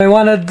I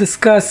want to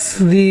discuss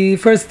the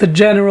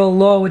general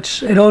law,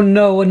 which I don't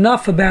know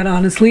enough about,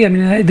 honestly. I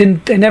mean, I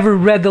never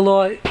read the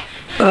law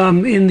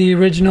in the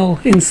original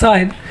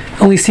inside,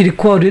 only see it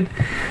quoted,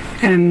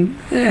 and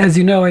as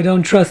you know, I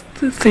don't trust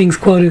things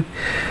quoted.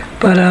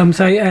 But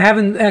so I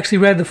haven't actually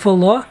read the full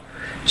law.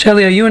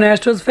 Shelly, are you an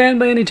Astros fan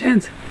by any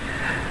chance?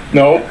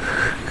 No.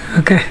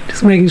 Okay,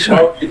 just making sure.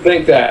 Why would you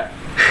think that?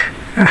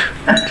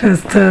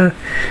 Just all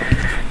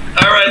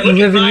right, look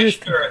at my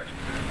shirt.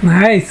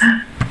 Nice.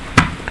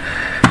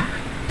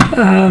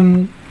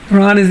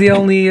 Ron is the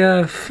only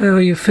are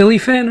you a Philly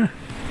fan?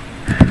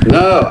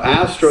 No,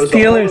 Astros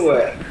Steelers. all the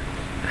way.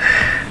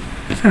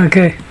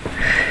 Okay.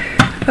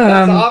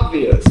 That's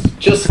obvious,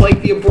 just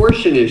like the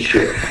abortion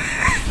issue.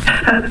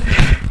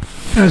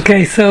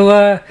 Okay,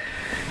 so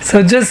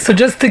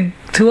just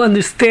to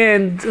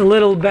understand a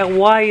little about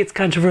why it's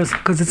controversial,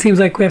 because it seems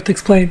like we have to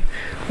explain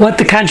what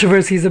the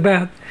controversy is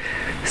about.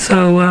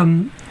 So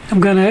I'm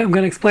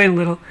gonna explain a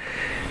little.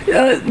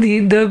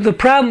 The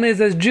problem is,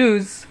 as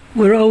Jews,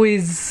 we're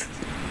always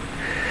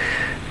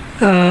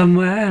I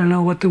don't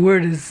know what the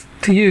word is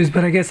to use,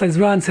 but I guess as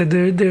Ron said,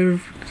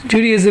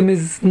 Judaism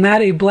is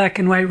not a black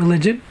and white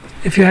religion.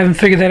 If you haven't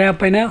figured that out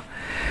by now,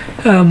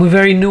 we're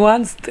very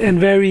nuanced and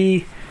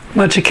very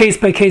much a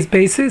case-by-case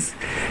basis.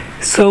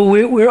 So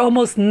we're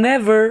almost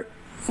never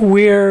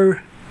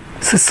where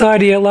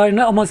society at large,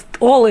 almost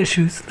all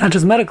issues, not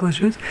just medical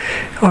issues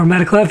or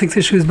medical ethics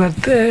issues,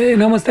 but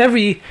in almost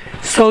every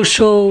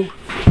social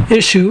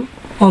issue,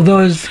 although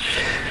as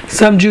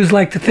some Jews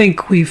like to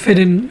think we fit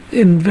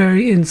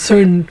in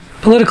certain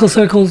political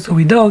circles, or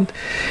we don't.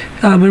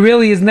 It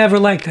really is never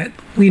like that.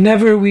 We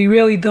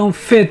really don't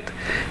fit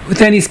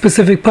with any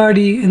specific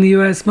party in the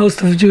U.S.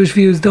 Most of the Jewish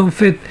views don't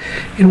fit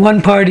in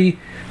one party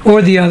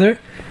or the other.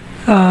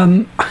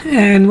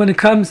 And when it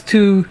comes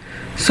to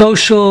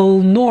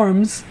social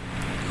norms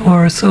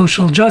or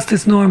social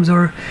justice norms,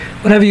 or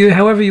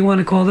however you want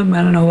to call them,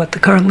 I don't know what the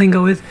current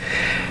lingo is.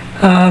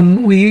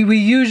 We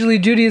usually,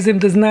 Judaism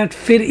does not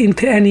fit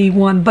into any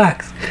one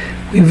box.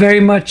 We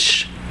very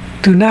much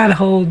do not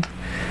hold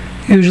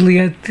usually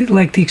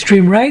like the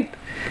extreme right,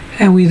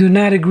 and we do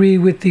not agree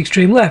with the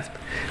extreme left.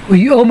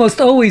 We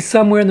almost always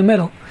somewhere in the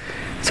middle.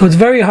 So it's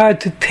very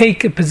hard to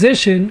take a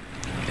position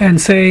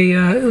and say,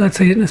 let's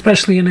say,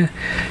 especially in a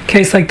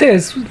case like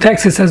this,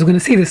 Texas, as we're going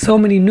to see, there's so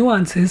many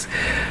nuances,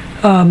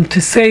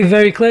 to say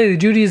very clearly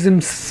that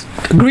Judaism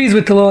agrees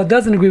with the law,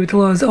 doesn't agree with the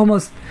law, it's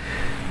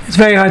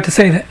very hard to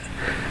say that.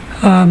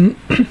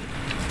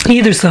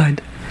 Either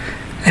side.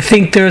 I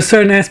think there are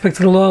certain aspects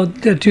of the law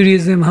that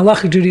Judaism,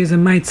 Halachic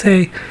Judaism, might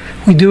say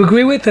we do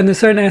agree with, and there are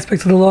certain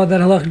aspects of the law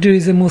that Halachic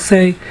Judaism will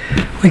say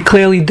we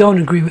clearly don't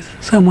agree with.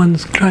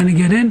 Someone's trying to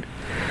get in.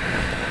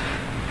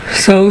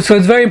 So it's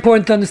very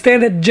important to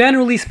understand that,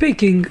 generally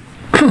speaking,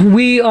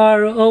 we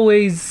are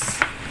always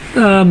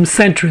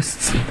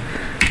centrists.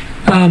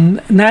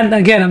 I'm not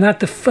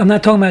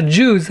talking about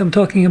Jews. I'm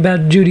talking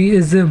about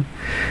Judaism.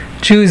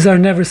 Jews are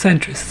never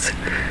centrists.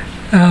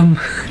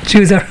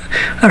 Jews are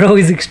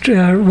always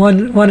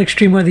one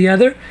extreme or the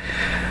other.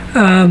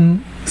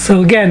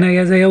 So again,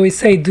 as I always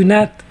say, do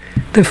not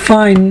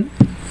define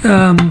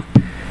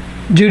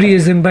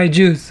Judaism by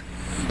Jews.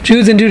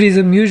 Jews and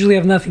Judaism usually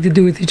have nothing to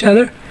do with each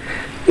other.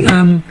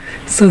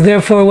 So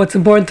therefore, what's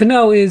important to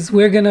know is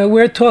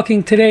we're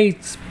talking today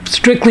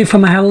strictly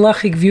from a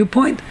halachic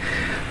viewpoint,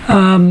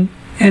 and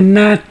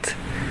not,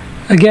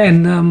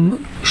 again,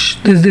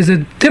 there's a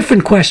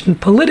different question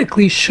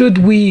politically. Should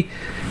we,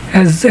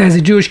 as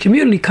a Jewish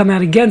community, come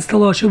out against the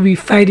law? Should we be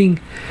fighting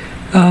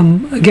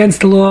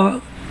against the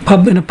law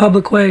in a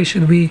public way?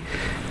 Should we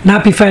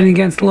not be fighting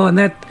against the law? And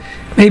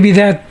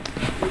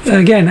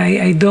again,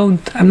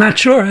 I'm not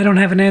sure. I don't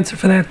have an answer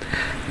for that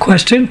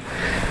question.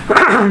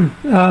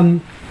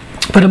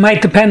 But it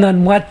might depend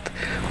on what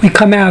we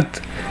come out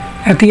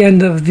at the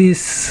end of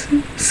this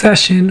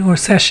session or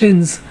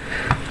sessions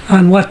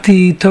on what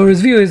the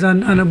Torah's view is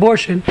on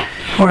abortion,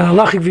 or a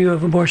halachic view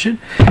of abortion,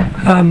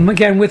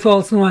 again, with all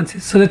its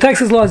nuances. So the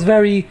Texas law is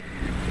very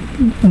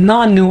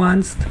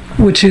non-nuanced,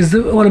 which is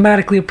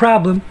automatically a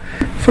problem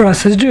for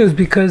us as Jews,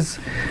 because,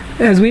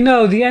 as we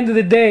know, at the end of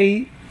the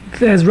day,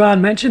 as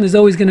Ron mentioned, there's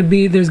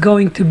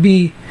going to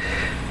be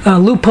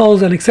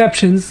loopholes and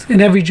exceptions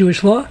in every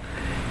Jewish law,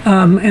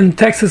 and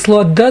Texas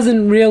law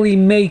doesn't really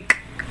make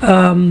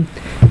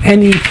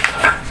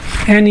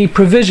any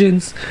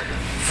provisions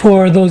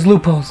for those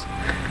loopholes.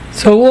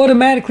 So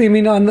automatically, I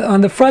mean,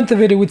 on the front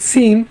of it, it would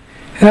seem,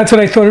 and that's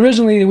what I thought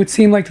originally, it would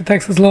seem like the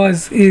Texas law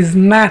is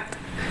not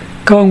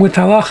going with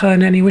halacha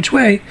in any which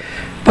way.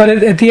 But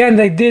at the end,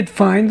 I did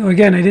find, or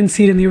again, I didn't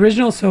see it in the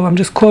original, so I'm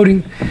just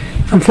quoting,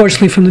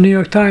 unfortunately, from the New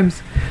York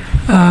Times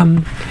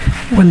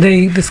when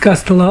they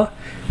discussed the law.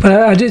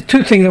 But just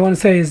two things I want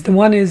to say is, the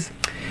one is,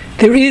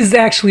 there is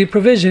actually a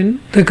provision,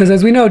 because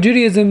as we know,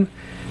 Judaism,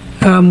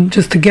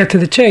 just to get to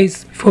the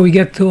chase, before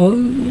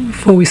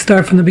we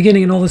start from the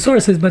beginning and all the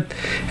sources, but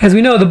as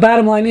we know, the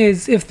bottom line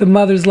is, if the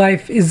mother's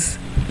life is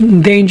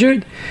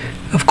endangered,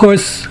 of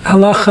course,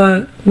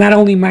 halacha not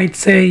only might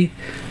say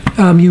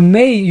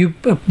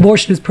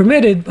abortion is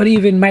permitted, but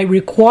even might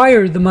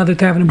require the mother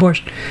to have an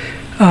abortion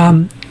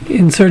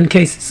in certain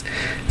cases.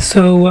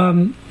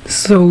 So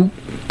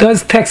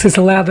does Texas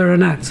allow that or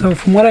not? So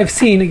from what I've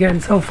seen,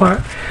 again, so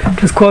far,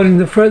 just quoting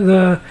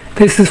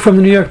this is from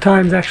the New York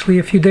Times actually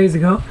a few days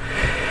ago,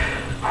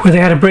 where they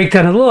had a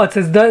breakdown of the law. It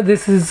says,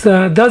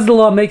 does the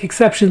law make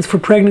exceptions for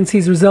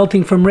pregnancies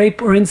resulting from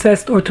rape or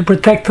incest or to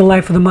protect the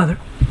life of the mother?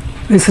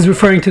 This is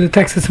referring to the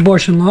Texas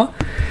abortion law.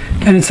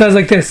 And it says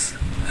like this.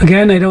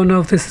 Again, I don't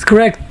know if this is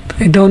correct.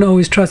 I don't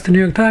always trust the New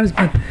York Times,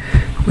 but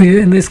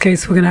in this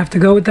case, we're going to have to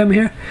go with them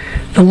here.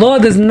 The law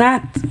does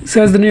not,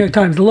 says the New York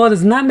Times, the law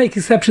does not make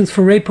exceptions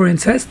for rape or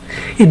incest.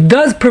 It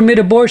does permit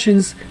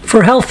abortions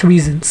for health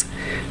reasons,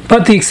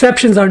 but the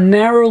exceptions are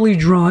narrowly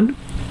drawn,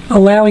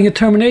 allowing a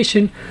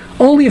termination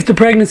only if the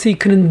pregnancy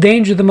can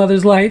endanger the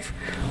mother's life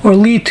or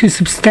lead to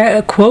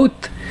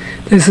quote,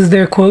 this is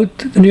their quote,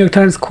 the New York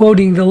Times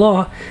quoting the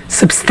law,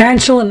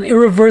 substantial and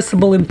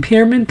irreversible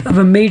impairment of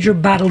a major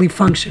bodily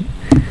function.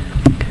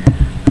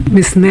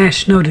 Miss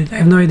Nash noted. I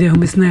have no idea who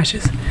Miss Nash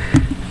is.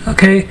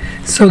 Okay,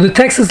 so the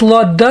Texas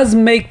law does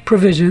make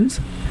provisions.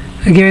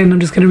 Again, I'm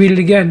just going to read it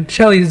again.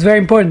 Shelley, it's very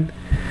important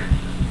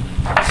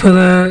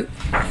to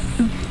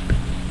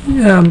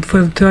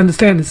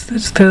understand this.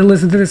 Just to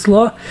listen to this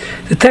law.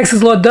 The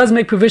Texas law does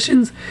make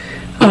provisions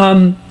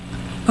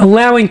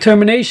allowing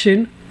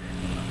termination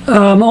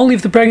only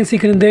if the pregnancy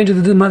can endanger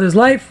the mother's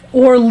life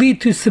or lead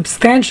to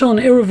substantial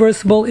and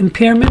irreversible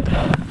impairment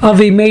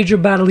of a major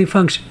bodily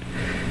function.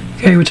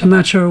 Okay, which I'm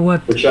not sure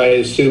what. Which I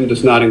assume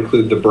does not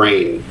include the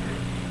brain.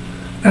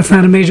 That's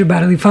not a major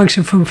bodily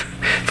function for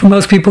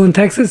most people in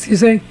Texas, you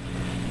say?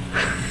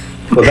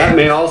 Well, that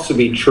may also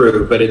be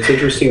true, but it's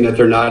interesting that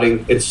they're not.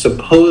 It's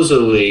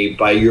supposedly,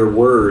 by your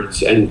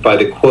words and by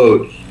the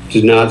quote,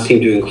 does not seem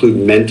to include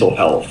mental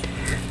health.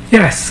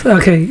 Yes.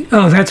 Okay.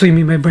 Oh, that's what you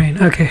mean by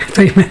brain. Okay. I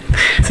thought you meant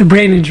it's a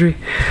brain injury.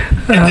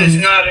 It does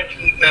not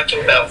include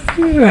mental health.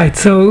 Right.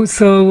 So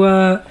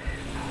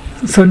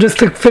just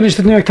to finish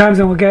the New York Times,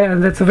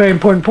 and that's a very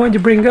important point you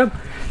bring up.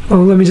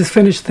 Well, let me just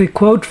finish the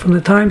quote from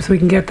the Times so we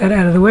can get that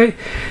out of the way.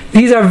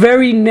 These are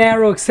very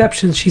narrow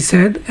exceptions, she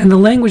said, and the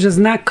language does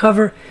not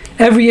cover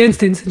every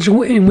instance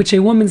in which a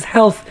woman's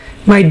health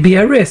might be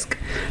at risk.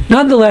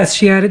 Nonetheless,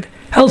 she added,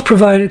 health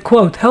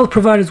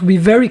providers will be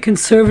very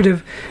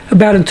conservative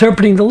about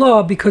interpreting the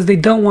law because they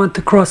don't want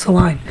to cross a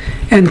line,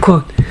 end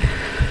quote.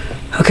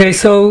 Okay,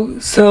 so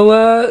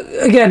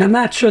again, I'm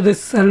not sure I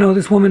don't know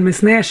this woman,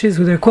 Miss Nash, is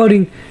who they're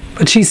quoting,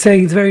 but she's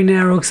saying it's very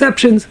narrow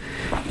exceptions.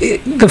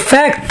 The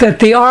fact that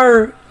they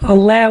are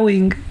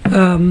allowing,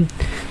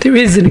 there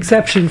is an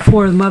exception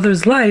for the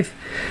mother's life,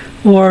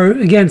 or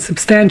again,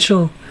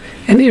 substantial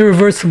and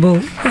irreversible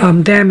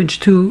damage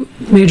to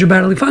major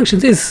bodily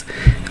functions is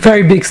a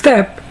very big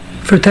step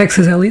for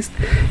Texas, at least,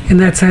 in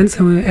that sense.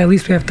 And at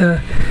least we have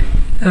to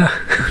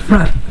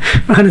run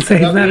and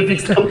say it's not a big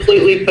step.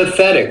 Completely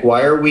pathetic.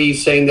 Why are we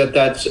saying that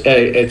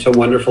it's a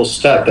wonderful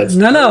step? That's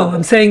no.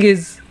 I'm saying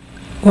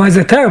why is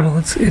that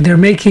terrible? They're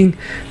making.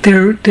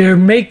 No,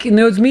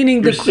 it's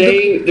meaning. They're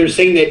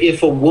saying that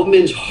if a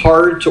woman's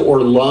heart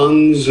or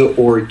lungs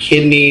or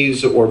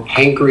kidneys or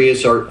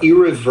pancreas are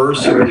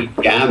irreversibly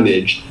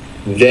damaged,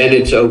 then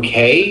it's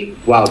okay.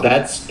 Wow,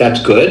 that's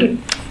good.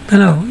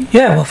 No.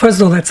 Yeah. Well,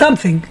 first of all, that's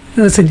something.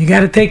 Listen, you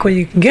got to take what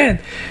you can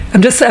get.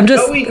 I'm just.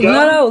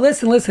 No.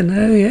 Listen.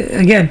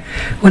 Again,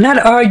 we're not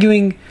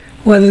arguing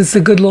whether it's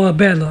a good law or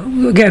bad law.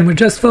 Again, we're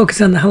just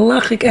focusing on the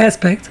halachic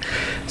aspect.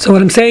 So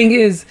what I'm saying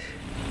is,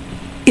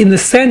 in the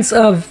sense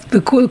of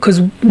because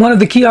one of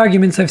the key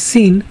arguments I've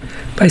seen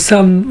by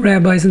some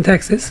rabbis in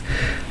Texas,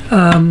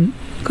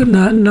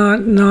 not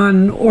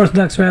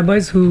non-Orthodox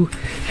rabbis who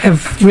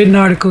have written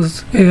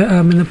articles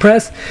in the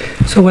press.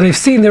 So what I've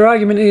seen, their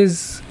argument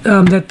is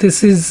that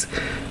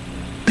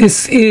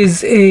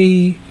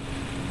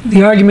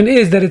the argument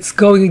is that it's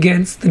going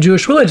against the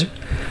Jewish religion,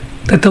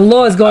 that the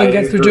law is going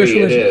against the Jewish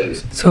religion.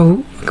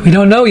 So we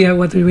don't know yet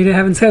we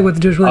haven't said what the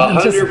Jewish religion.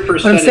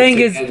 What I'm saying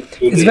is,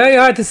 it's very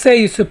hard to say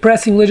you're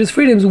suppressing religious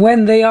freedoms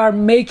when they are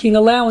making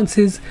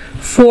allowances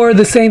for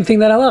the same thing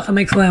that halacha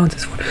makes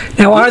allowances for.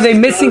 Now, are they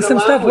missing some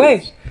stuff?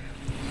 Wait,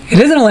 it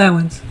is an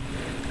allowance.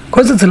 Of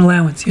course, it's an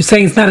allowance. You're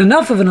saying it's not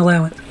enough of an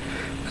allowance.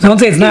 Don't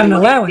say it's not an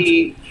allowance.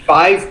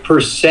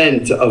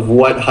 5% of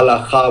what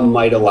halacha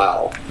might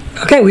allow.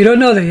 Okay, we don't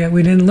know that yet.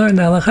 We didn't learn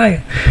the halacha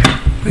yet.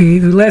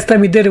 The last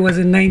time we did it was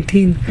in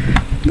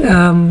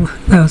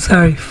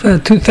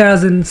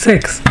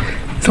 2006.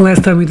 It's the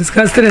last time we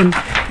discussed it, and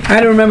I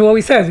don't remember what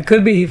we said. It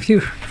could be if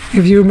you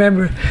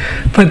remember.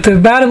 But the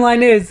bottom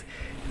line is,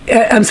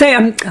 I'm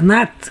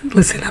not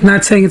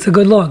saying it's a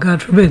good law,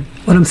 God forbid.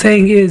 What I'm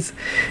saying is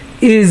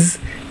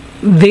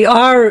they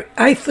are.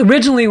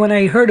 Originally when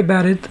I heard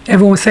about it,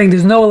 everyone was saying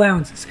there's no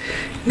allowances.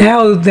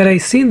 Now that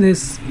I've seen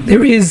this,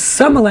 there is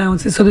some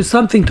allowances, so there's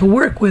something to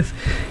work with,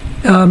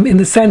 in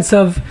the sense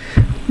of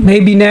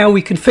maybe now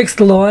we can fix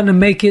the law and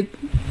make it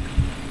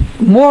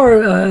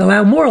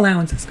allow more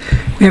allowances.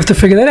 We have to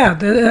figure that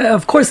out.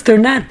 Of course, they're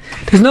not.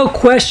 There's no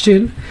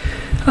question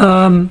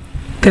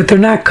that they're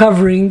not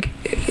covering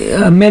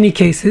many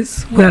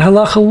cases that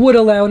halacha would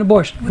allow an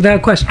abortion,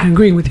 without question. I'm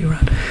agreeing with you,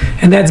 Ron,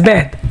 and that's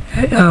bad.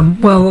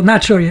 Well, I'm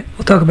not sure yet.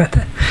 We'll talk about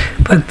that,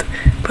 but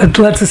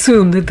let's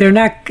assume that they're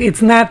not.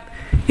 It's not.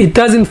 It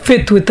doesn't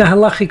fit with the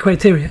halachic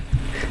criteria.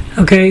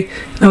 Okay.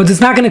 Now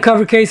it's not going to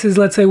cover cases,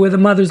 let's say, where the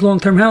mother's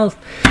long-term health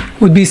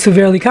would be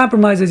severely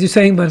compromised, as you're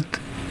saying, but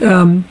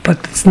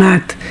it's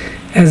not,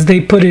 as they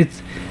put it,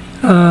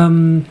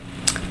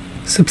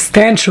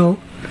 substantial.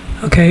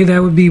 Okay,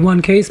 that would be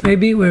one case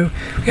maybe where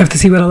we have to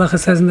see what halacha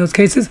says in those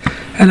cases.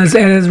 And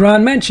as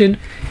Ron mentioned,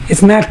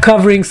 it's not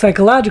covering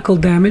psychological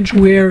damage,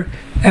 where,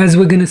 as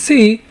we're going to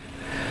see,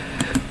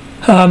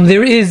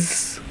 there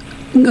is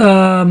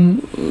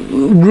room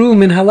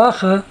in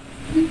halacha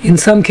in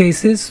some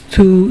cases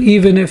to,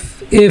 even if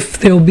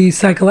there will be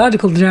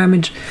psychological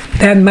damage,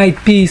 that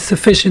might be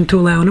sufficient to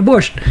allow an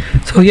abortion.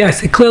 So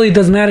yes, it clearly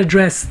does not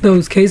address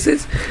those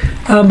cases,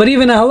 but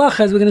even in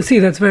halacha, as we're going to see,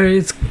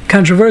 it's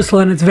controversial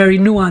and it's very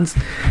nuanced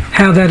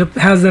how's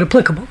that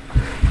applicable.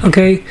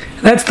 Okay,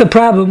 that's the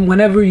problem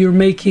whenever you're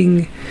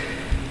making,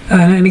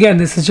 and again,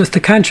 this is just a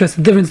contrast,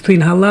 the difference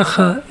between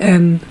halacha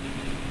and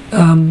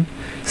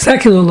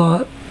secular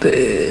law.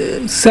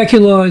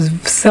 Secular law is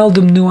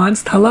seldom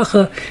nuanced.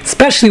 Halacha,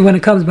 especially when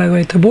it comes, by the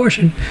way, to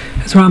abortion,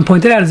 as Ron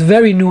pointed out, is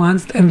very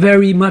nuanced and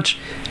very much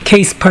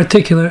case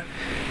particular.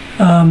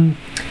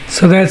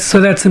 So that's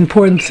an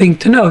important thing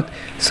to note.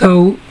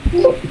 So,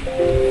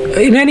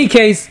 in any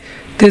case,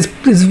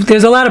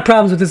 there's a lot of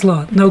problems with this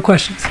law. No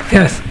questions.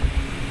 Yes.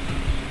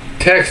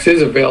 Text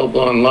is available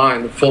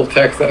online. The full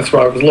text. That's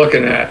what I was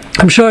looking at.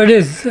 I'm sure it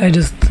is. I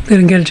just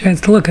didn't get a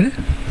chance to look at it.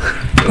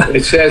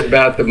 It says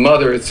about the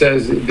mother, it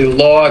says the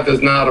law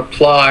does not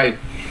apply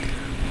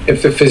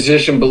if the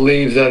physician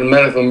believes that a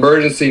medical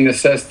emergency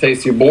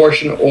necessitates the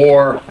abortion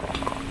or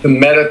the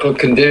medical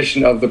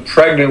condition of the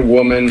pregnant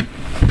woman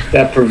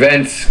that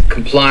prevents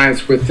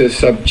compliance with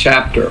this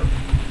subchapter.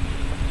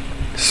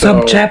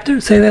 Subchapter?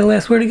 Say that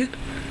last word again.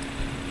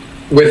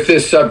 With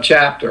this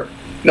subchapter.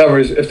 In other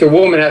words, if the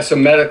woman has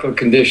some medical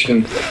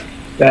condition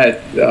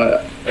that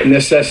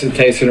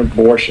necessitates an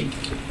abortion.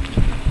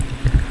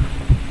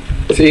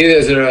 So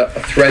either there's a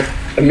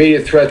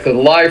immediate threat to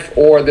life,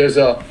 or there's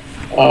the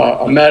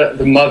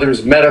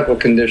mother's medical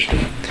condition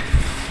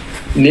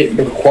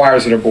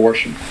requires an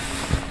abortion.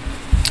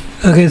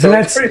 Okay, so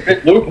it's that's a pretty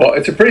big loophole.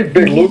 It's a pretty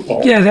big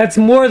loophole. Yeah, that's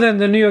more than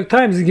the New York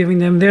Times is giving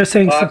them. They're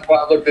saying. That's why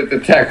I looked at the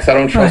text. I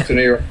don't trust the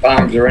New York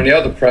Times or any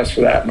other press for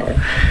that matter.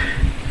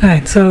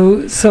 Right.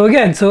 So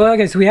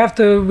we have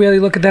to really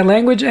look at that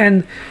language,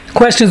 and the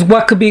question is,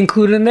 what could be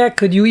included in that?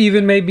 Could you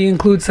even maybe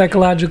include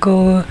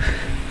psychological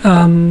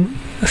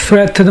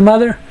threat to the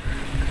mother?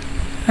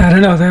 I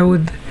don't know. That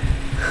would.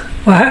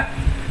 What?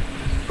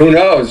 Who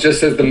knows?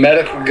 Just as the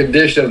medical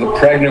condition of the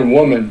pregnant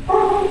woman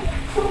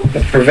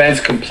that prevents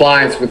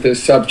compliance with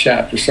this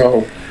subchapter.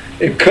 So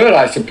it could,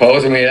 I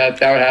suppose. I mean, that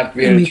would have to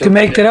be. You can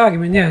make that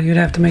argument. Yeah, you'd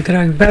have to make that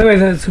argument. By the way,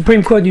 the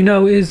Supreme Court,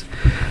 is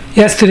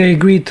yesterday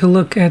agreed to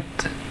look at,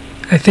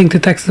 I think, the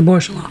Texas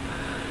abortion law.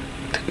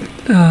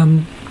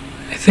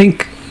 I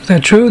think, is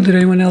that true? Did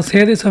anyone else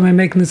hear this, or am I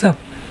making this up?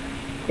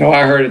 No,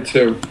 I heard it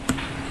too.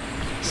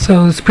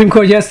 So the Supreme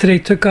Court yesterday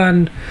took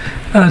on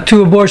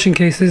 2 abortion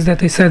cases that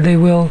they said they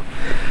will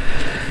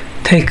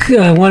take,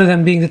 one of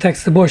them being the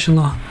Texas abortion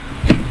law.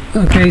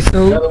 Okay,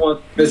 so... The other one,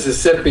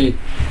 Mississippi,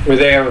 where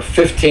they have a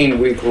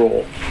 15-week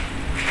rule.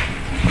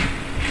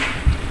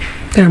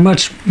 They're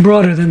much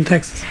broader than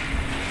Texas.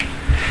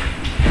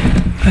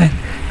 Right.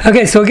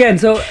 Okay, so again,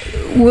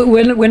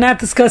 we're not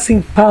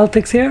discussing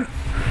politics here,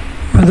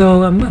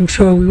 although I'm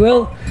sure we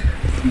will.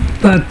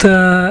 But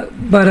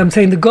I'm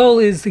saying the goal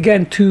is,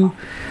 again, to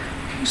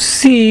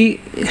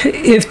see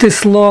if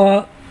this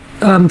law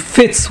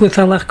fits with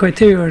halakhic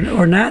criteria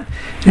or not.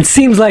 It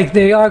seems like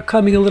they are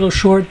coming a little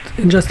short,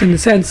 just in the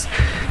sense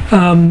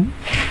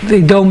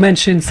they don't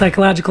mention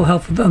psychological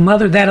health of the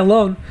mother. That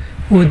alone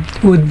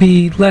would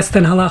be less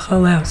than halacha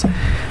allows.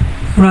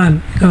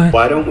 Ron, go ahead.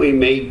 Why don't we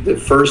make the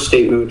first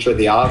statement, which are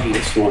the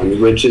obvious ones,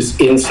 which is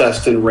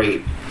incest and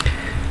rape?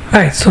 All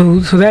right, so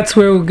that's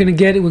where we're going to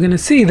get it. We're going to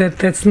see that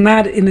that's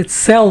not in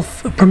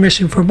itself a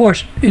permission for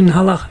abortion in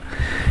halacha.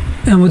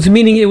 And what's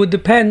meaning it would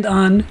depend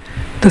on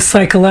the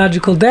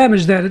psychological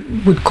damage that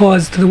it would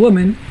cause to the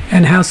woman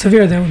and how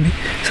severe that would be.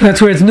 So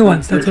that's where it's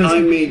nuanced. You're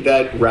telling me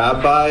that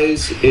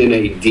rabbis in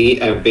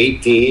a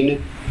Beit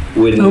Din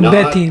would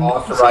not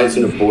authorize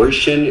an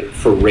abortion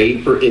for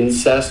rape or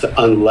incest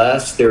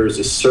unless there is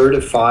a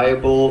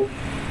certifiable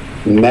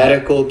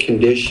medical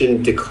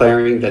condition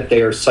declaring that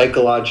they are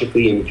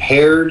psychologically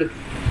impaired,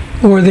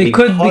 or they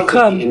could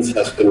become of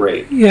incest and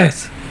rape.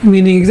 Yes,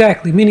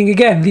 meaning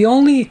again,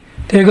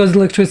 there goes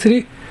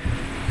electricity.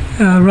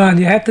 Ron,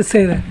 you had to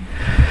say that.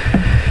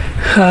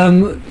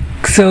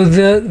 So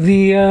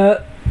the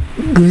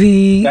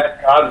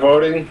that God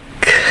voting.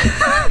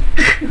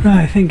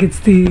 I think it's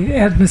the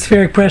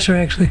atmospheric pressure,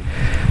 actually.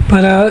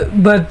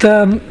 But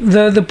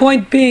the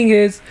point being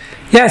is,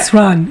 yes,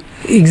 Ron,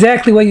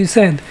 exactly what you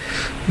said.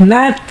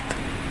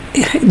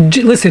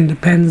 Listen,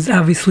 depends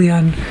obviously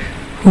on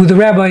who the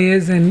rabbi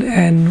is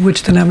and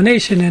which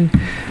denomination,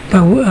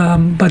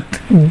 but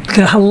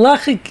the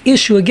halachic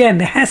issue, again,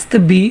 there has to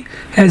be,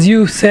 as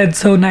you said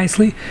so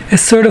nicely, a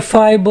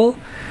certifiable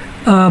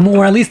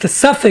or at least a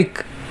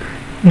suffix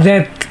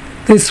that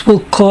this will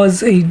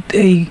cause a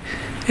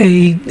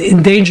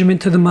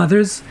endangerment to the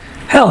mother's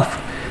health.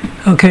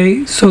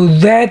 Okay, so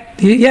that,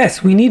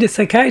 yes, we need a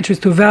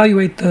psychiatrist to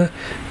evaluate the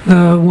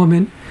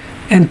woman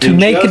and to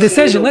make a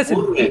decision. Listen,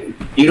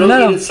 you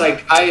don't need a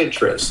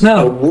psychiatrist.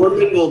 No, a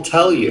woman will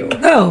tell you.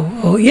 No,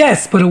 oh,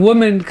 yes, but a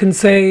woman can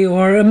say,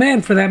 or a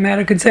man for that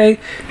matter, can say,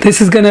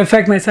 this is going to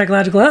affect my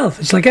psychological health.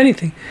 It's like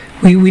anything.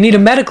 We need a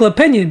medical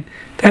opinion.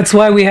 That's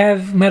why we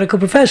have medical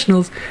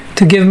professionals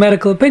to give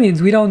medical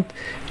opinions. We don't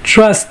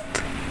trust.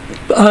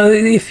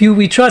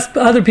 We trust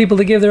other people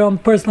to give their own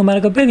personal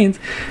medical opinions,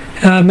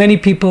 many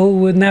people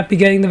would not be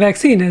getting the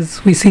vaccine,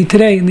 as we see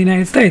today in the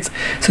United States.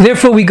 So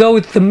therefore we go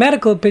with the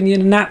medical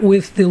opinion, not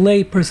with the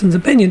lay person's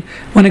opinion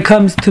when it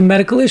comes to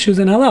medical issues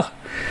in halakha.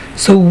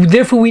 So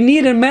therefore we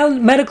need a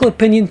medical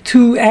opinion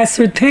to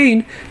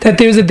ascertain that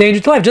there's a danger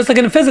to life, just like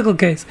in a physical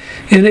case.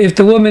 If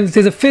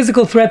there's a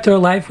physical threat to her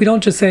life, we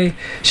don't just say,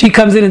 she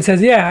comes in and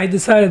says, yeah, I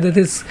decided that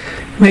this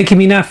making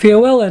me not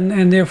feel well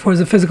and therefore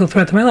is a physical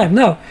threat to my life.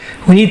 No,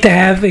 we need to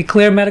have a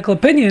clear medical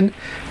opinion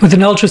with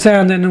an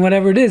ultrasound and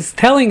whatever it is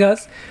telling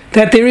us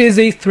that there is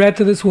a threat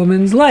to this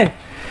woman's life.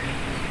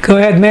 Go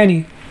ahead,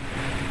 Manny.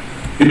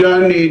 You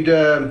don't need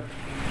a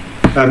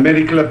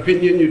medical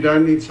opinion, you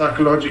don't need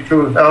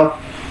psychological help.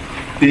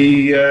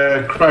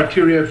 The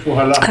criteria for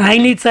halakha. I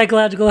need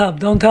psychological help.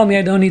 Don't tell me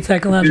I don't need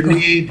psychological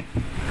help.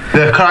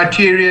 The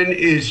criterion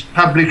is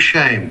public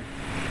shame.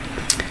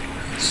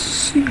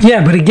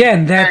 Yeah, but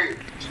again, that...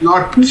 It's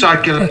not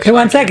psychological. Okay,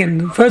 1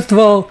 second. First of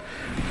all,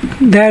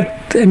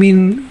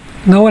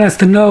 no one has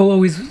to know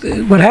always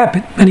what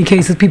happened. In many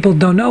cases, people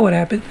don't know what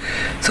happened.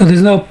 So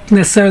there's no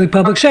necessarily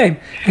public shame.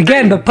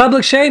 Again, but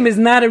public shame is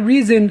not a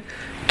reason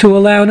to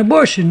allow an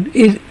abortion.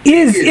 It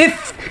is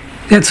if...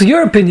 That's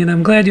your opinion.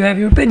 I'm glad you have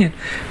your opinion.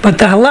 But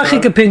the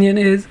halachic opinion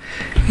is,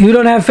 you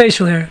don't have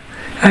facial hair.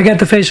 I got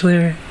the facial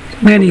hair.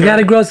 Man, you got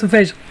to grow some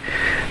facial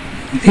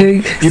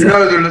hair. You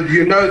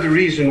know the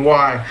reason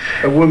why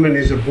a woman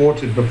is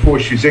aborted before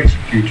she's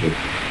executed.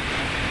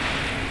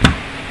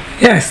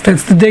 Yes,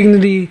 that's the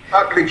dignity.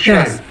 Public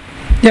shame.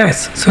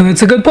 Yes. So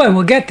it's a good point.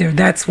 We'll get there.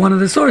 That's one of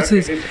the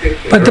sources.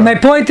 But my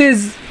point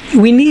is,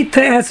 we need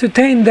to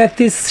ascertain that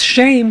this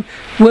shame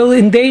will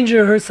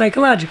endanger her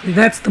psychologically.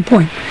 That's the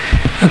point.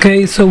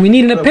 Okay, so we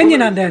need an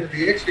opinion on that.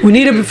 We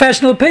need a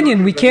professional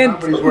opinion. We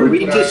can't... Are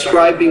we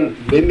describing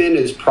women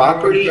as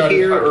property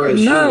here or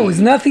as... No, it's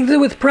nothing to do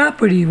with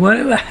property. What?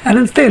 I don't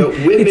understand.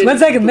 It's 1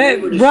 second.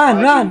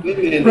 Ron.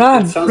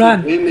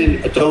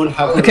 Women don't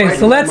have... Okay,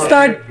 so let's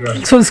start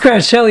from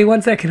scratch. Shelley,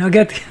 1 second. I'll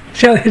get to you.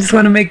 Shelley, I just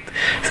want to make...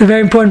 It's a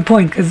very important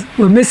point because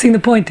we're missing the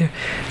point here.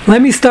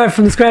 Let me start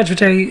from the scratch,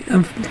 which I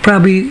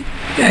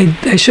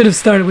should have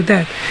started with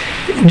that.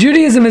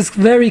 Judaism is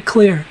very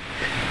clear.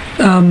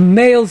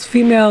 Males,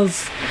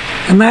 females,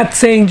 I'm not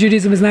saying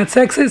Judaism is not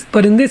sexist,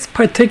 but in this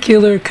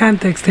particular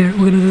context here,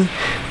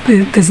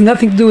 there's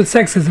nothing to do with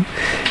sexism.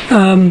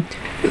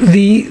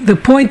 The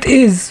point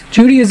is,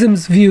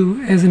 Judaism's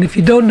view, as in if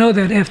you don't know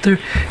that after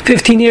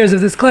 15 years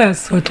of this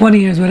class, or 20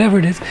 years, whatever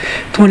it is,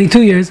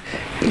 22 years,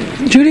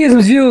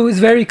 Judaism's view is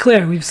very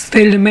clear. We've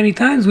stated it many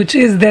times, which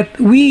is that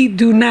we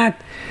do not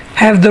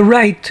have the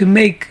right to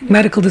make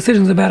medical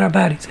decisions about our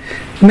bodies.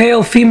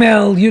 Male,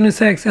 female,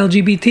 unisex,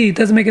 LGBT, it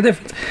doesn't make a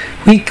difference.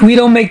 We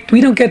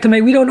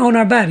don't own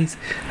our bodies.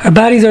 Our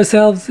bodies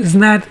ourselves is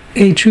not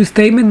a true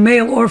statement,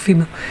 male or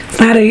female.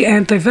 It's not an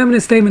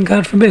anti-feminist statement,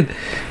 God forbid.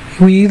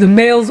 The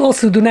males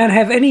also do not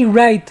have any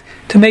right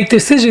to make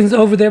decisions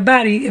over their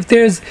body. If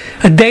there's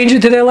a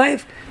danger to their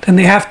life, then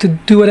they have to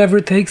do whatever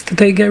it takes to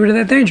get rid of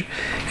that danger.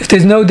 If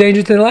there's no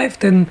danger to their life,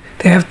 then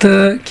they have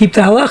to keep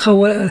the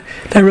halacha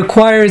that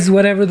requires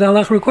whatever the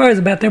halacha requires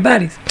about their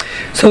bodies.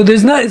 So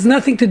it's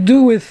nothing to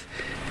do with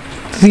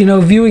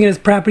viewing it as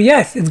property.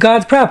 Yes, it's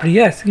God's property.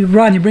 Yes,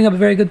 Ron, you bring up a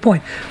very good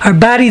point. Our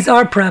bodies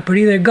are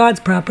property; they're God's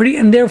property,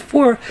 and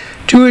therefore,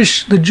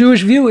 the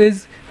Jewish view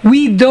is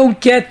we don't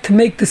get to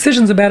make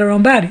decisions about our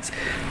own bodies.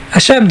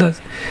 Hashem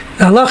does.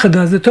 The halacha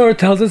does. The Torah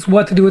tells us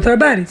what to do with our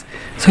bodies.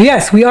 So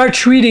yes, we are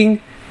treating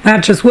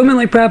not just women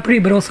like property,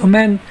 but also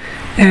men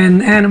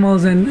and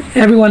animals and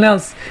everyone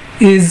else.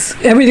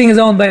 Everything is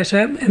owned by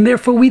Hashem, and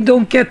therefore we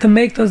don't get to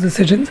make those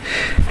decisions.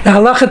 The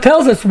halacha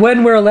tells us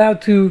when we're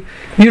allowed to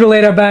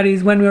mutilate our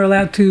bodies, when we're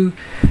allowed to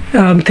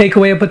take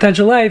away a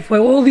potential life.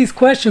 Well, all these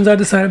questions are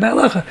decided by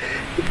halacha,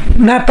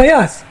 not by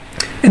us.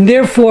 And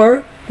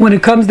therefore, when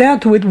it comes down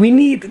to it,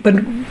 but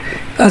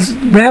as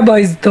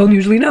rabbis don't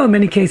usually know in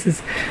many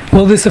cases,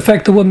 will this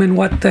affect a woman?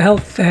 What's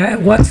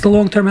the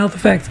long-term health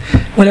effects?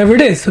 Whatever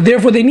it is. So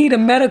therefore they need a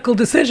medical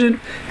decision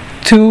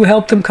to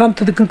help them come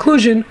to the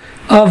conclusion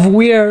of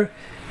where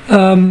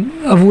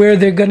of where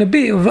they're going to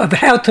be, of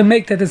how to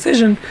make that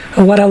decision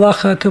of what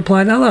halacha to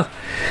apply to halacha.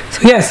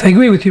 So yes, I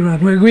agree with you,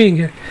 Ron. We're agreeing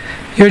here.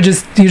 You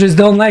just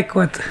don't like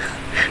what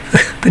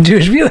the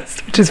Jewish view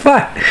is, which is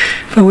fine.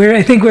 But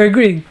I think we're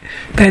agreeing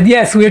that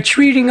yes, we're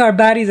treating our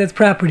bodies as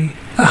property,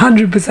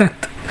 100%.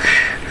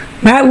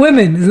 Not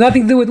women. It's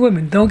nothing to do with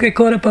women. Don't get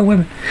caught up on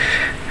women.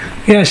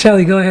 Yeah,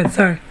 Shelley, go ahead.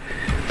 Sorry.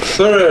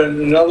 So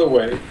another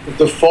way,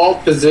 the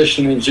default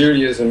position in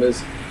Judaism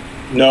is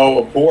no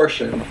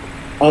abortion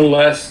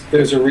unless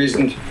there's a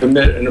reason to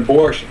commit an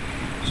abortion.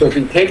 So if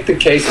you take the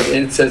case of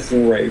incest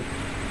and rape,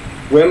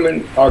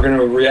 women are going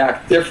to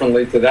react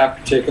differently to that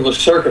particular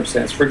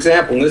circumstance. For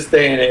example, in this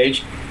day and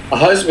age, a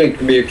husband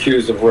can be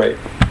accused of rape.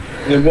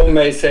 And the woman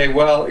may say,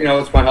 well,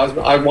 it's my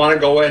husband. I want to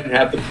go ahead and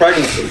have the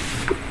pregnancy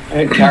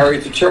and carry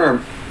it to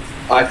term.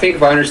 I think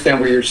if I understand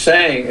what you're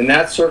saying, in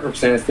that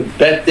circumstance, the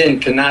Bet Din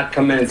cannot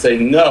come in and say,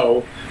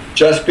 no,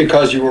 just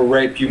because you were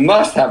raped, you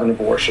must have an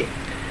abortion.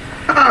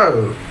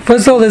 Oh.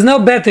 First of all, there's no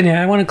Bet Din here.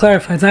 I want to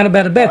clarify. It's not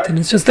about a Bet Din.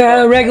 It's just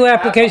a regular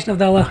application of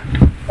the law.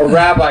 A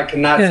rabbi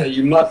cannot say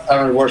you must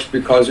have an abortion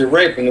because you're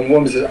raped, and the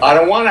woman says, I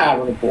don't want to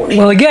have an abortion.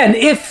 Well, again,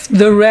 if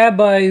the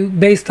rabbi,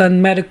 based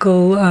on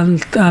medical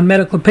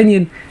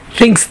opinion,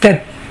 thinks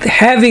that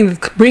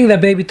bring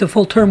that baby to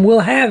full term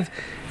will have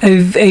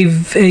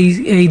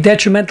a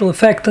detrimental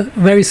effect, a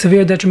very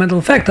severe detrimental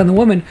effect on the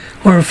woman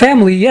or her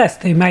family, yes,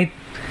 they might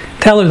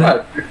tell her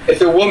that. Right.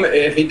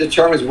 If he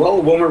determines, well,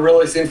 the woman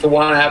really seems to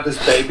want to have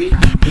this baby,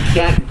 he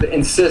can't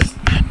insist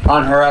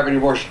on her having an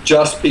abortion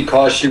just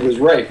because she was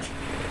raped.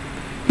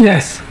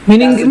 Yes,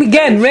 meaning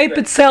again, rape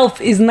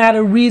itself is not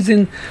a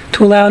reason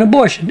to allow an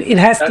abortion. It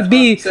has to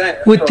be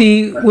with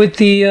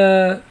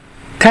the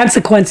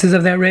consequences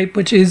of that rape,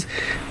 which is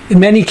in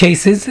many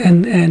cases,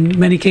 and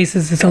many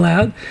cases it's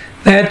allowed,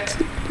 that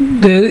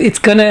it's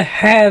going to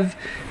have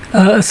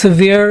a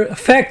severe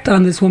effect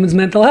on this woman's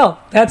mental health.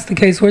 That's the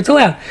case where it's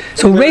allowed.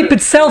 So rape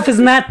itself is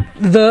not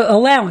the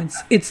allowance;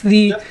 it's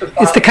the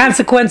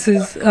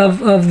consequences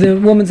of the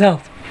woman's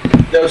health.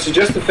 No, so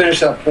just to finish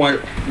that point,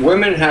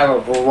 women have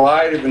a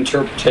variety of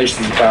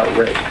interpretations about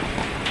rape,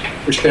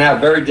 which can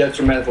have very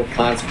detrimental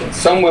consequences.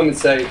 Some women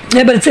say...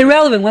 Yeah, but it's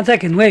irrelevant. 1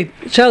 second. Wait.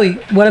 Shelley,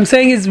 what I'm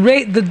saying is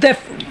rape.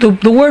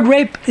 The word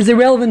rape is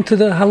irrelevant to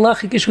the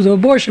halachic issues of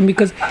abortion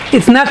because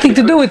it's nothing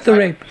to do with the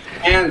rape.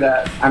 And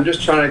that, I'm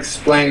just trying to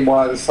explain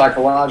why the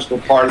psychological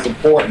part is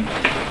important.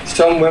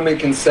 Some women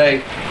can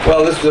say,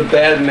 well, this was a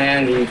bad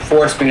man, he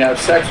forced me to have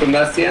sex with him,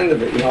 that's the end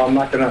of it. I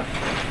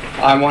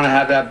want to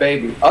have that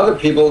baby.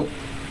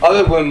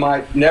 Other women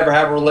might never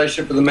have a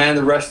relationship with a man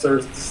the rest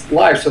of their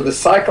life. So the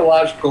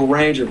psychological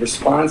range of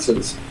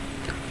responses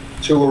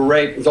to a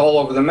rape is all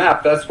over the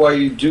map. That's why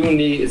you do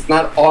need, it's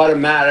not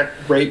automatic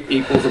rape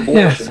equals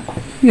abortion.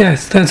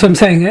 Yes, that's what I'm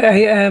saying.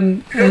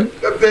 Rabbi,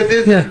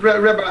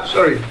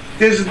 sorry.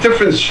 There's a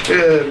difference.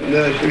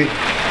 We're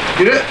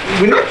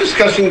not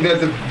discussing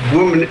that the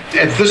woman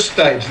at this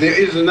stage, there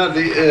is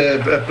another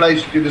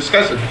place to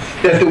discuss it,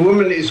 that the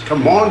woman is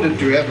commanded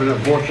to have an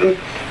abortion.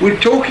 We're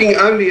talking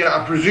only,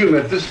 I presume,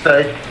 at this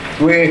stage,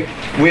 where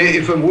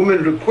if a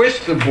woman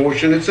requests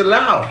abortion, it's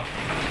allowed.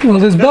 Well,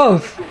 there's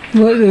both.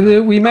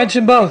 We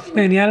mentioned both,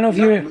 Manny. I don't know if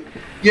you're...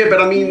 Yeah,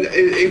 but I mean...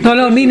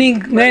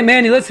 meaning,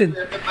 Manny, listen.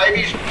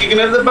 You can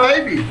have the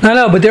baby.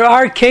 No, but there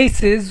are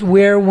cases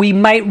where we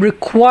might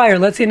require,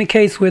 let's say in a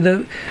case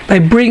where by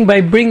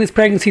bring this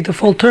pregnancy to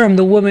full term,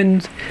 the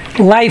woman's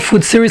life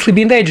would seriously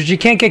be endangered. She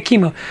can't get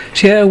chemo.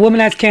 A woman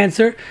has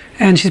cancer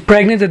and she's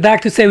pregnant. The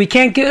doctors say, we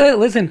can't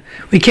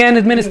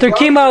administer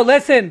chemo.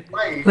 Listen.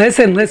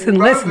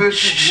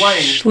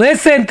 Shh,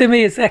 listen to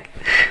me a sec.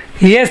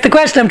 He asked the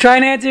question. I'm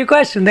trying to answer your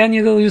question. Then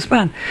you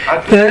respond.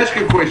 I didn't ask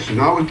you a question.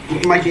 I was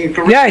making a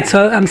correction. Right.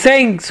 So I'm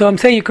saying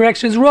your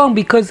correction is wrong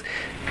because,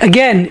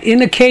 again,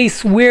 in a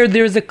case where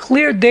there's a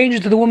clear danger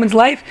to the woman's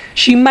life,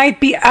 she might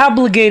be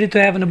obligated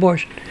to have an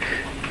abortion.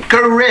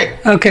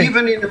 Correct. Okay.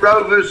 Even in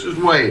Roe versus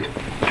Wade.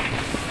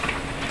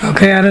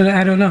 Okay,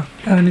 I don't know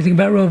anything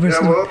about Roe versus.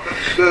 Yeah, well,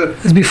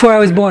 it was before I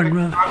was born.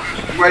 Roe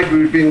versus Wade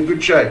would be in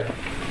good shape.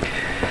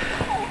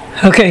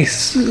 Okay,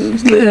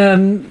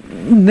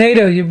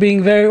 Nato, you're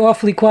being very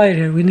awfully quiet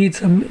here. We need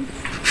some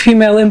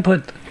female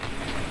input.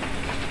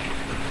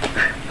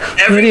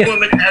 Every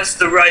woman has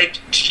the right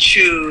to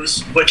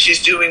choose what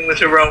she's doing with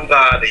her own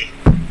body.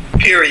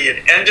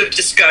 Period. End of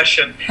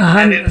discussion.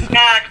 And in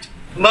fact,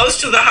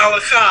 most of the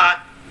halakha,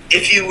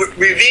 if you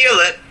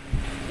reveal it,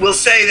 will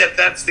say that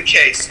that's the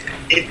case.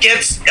 It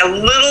gets a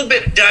little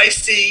bit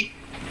dicey,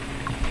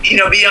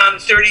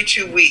 beyond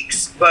 32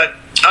 weeks, but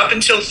up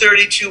until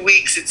 32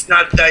 weeks, it's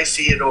not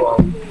dicey at all.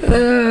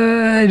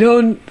 I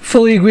don't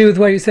fully agree with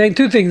what you're saying.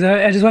 Two things.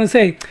 I just want to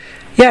say,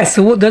 yes,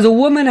 does a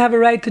woman have a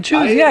right to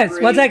choose? Yes.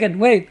 1 second.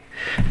 Wait.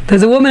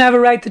 Does a woman have a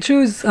right to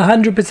choose?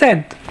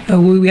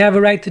 100%. We have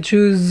a right to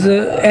choose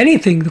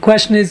anything. The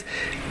question is,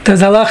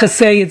 does halacha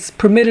say it's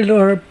permitted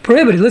or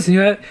prohibited? Listen,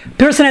 a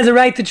person has a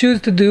right to choose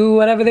to do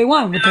whatever they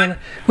want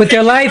with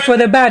their life or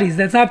their bodies.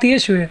 That's not the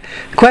issue here.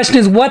 The question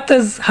is, what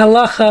does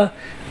halacha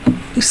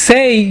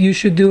say you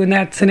should do in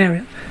that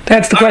scenario?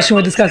 That's the question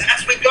we're discussing.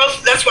 As we go,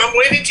 that's why I'm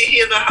waiting to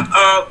hear the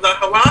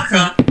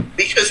halacha,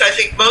 because I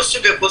think most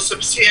of it will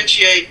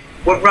substantiate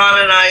what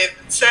Ron and I have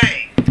been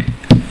saying.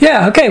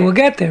 Yeah, okay, we'll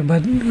get there,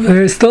 but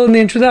we're still in the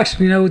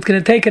introduction. It's going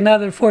to take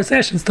another 4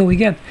 sessions till we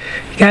get.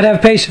 You got to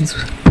have patience. I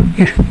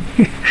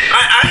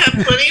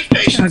have plenty of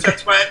patience. Okay.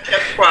 That's why I've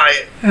kept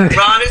quiet. Okay.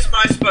 Ron is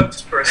my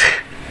spokesperson.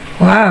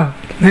 Wow,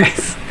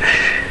 nice.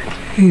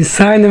 You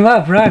signed him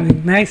up,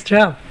 Ron. Nice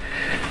job.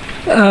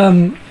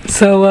 But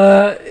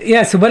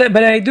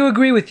I do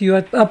agree with you.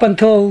 Up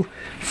until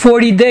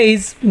 40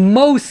 days,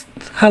 most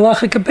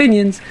halachic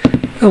opinions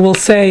will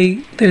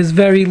say there's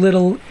very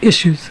little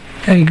issues.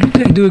 I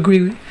do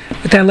agree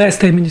with that last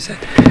statement you said.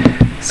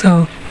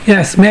 So,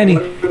 yes, Manny. I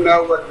want to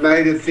know what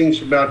Nader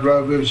thinks about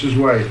Roe versus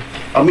Wade.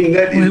 I mean,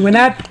 that is... We're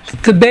not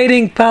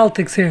debating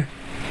politics here.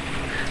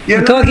 Yeah,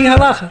 we're talking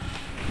halacha.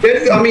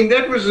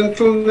 That was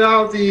until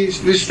now the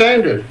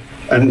standard.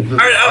 And all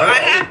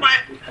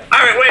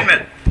right, wait a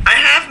minute. I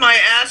have my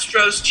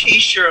Astros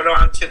T-shirt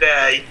on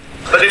today,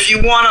 but if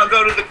you want, I'll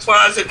go to the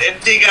closet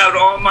and dig out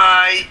all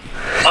my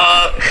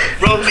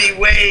Roe v.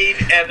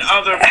 Wade and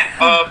other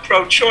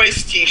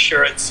pro-choice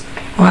T-shirts.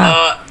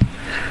 Wow.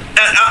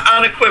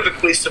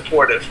 Unequivocally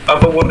supportive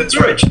of a woman's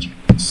rights.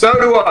 So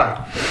do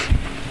I.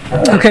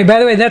 Okay, by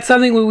the way, that's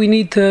something we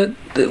need to,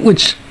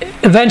 which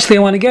eventually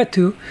I want to get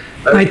to.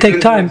 Might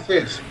take time.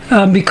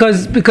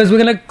 Because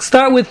we're going to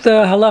start with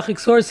halachic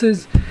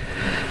sources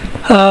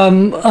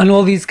on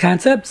all these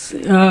concepts.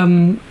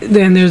 Then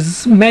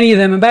there's many of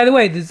them. And by the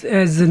way, as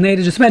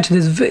Nader just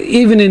mentioned, there's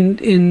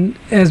even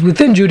as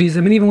within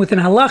Judaism, and even within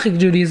halachic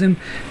Judaism,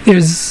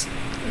 there's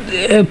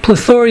a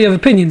plethora of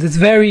opinions. It's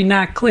very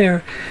not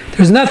clear.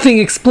 There's nothing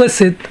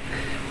explicit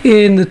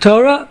in the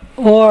Torah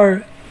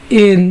or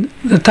in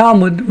the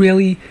Talmud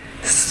really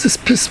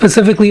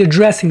specifically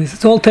addressing this.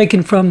 It's all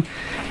taken from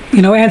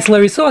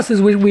ancillary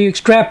sources. We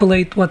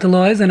extrapolate what the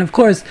law is, and of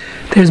course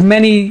there's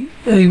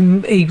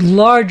a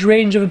large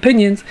range of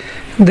opinions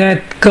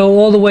that go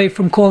all the way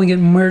from calling it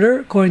murder,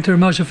 according to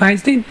Moshe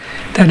Feinstein,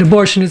 that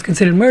abortion is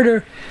considered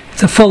murder,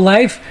 it's a full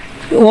life,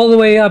 all the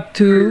way up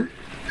to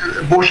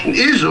abortion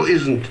is or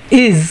isn't?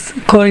 Is,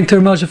 according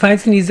to Moshe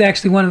Feinstein. He's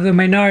actually one of the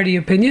minority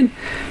opinion,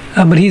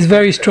 but he's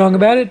very strong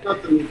about it.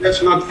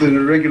 That's not the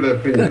regular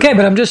opinion. Okay,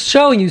 but I'm just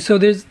showing you. So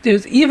there's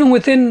even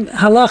within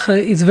halacha,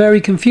 it's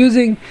very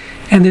confusing,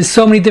 and there's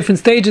so many different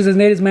stages. As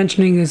Nate is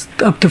mentioning, there's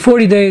up to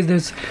 40 days.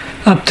 There's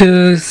up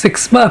to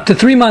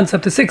 3 months,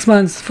 up to 6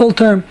 months, full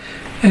term.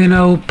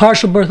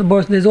 Partial birth,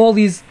 abortion. There's all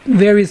these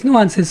various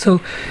nuances.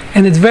 So,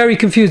 and it's very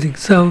confusing.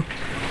 So,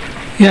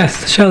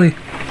 yes, Shelley.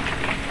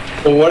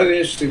 Well, one of the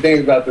interesting things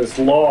about this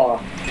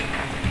law,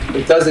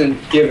 it doesn't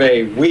give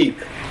a week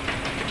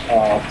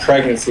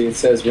pregnancy. It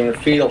says when a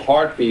fetal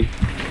heartbeat.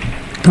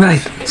 Right.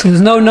 So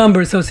there's no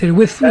number associated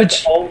with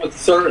that's almost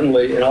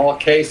certainly, in all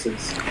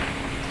cases,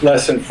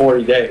 less than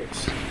 40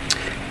 days.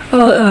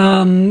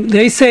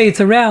 They say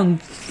it's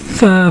around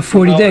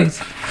 40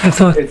 days. I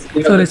thought. It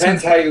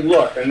depends how you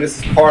look, and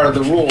this is part of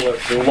the rule of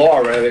the law,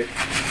 right?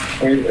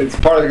 It's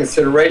part of the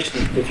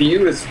consideration. If you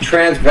use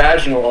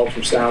transvaginal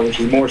ultrasound, which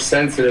is more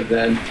sensitive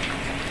than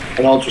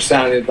an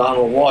ultrasound in the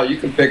abdominal wall, you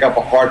can pick up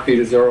a heartbeat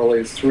as early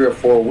as 3 or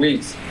 4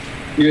 weeks.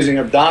 Using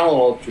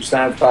abdominal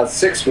ultrasound, it's about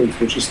 6 weeks,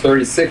 which is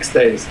 36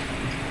 days.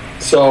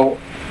 So,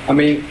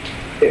 in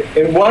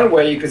one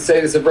way, you could say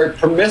there's a very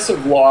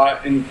permissive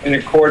law in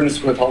accordance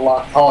with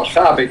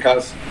halakha,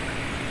 because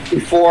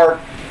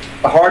before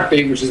a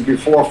heartbeat, which is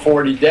before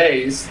 40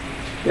 days,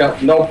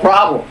 no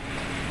problem.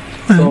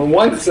 So in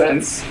one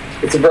sense,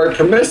 it's a very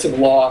permissive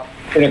law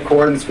in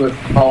accordance with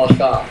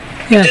halakha.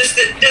 Yes.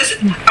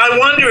 I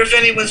wonder if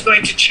anyone's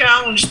going to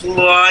challenge the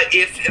law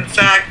if, in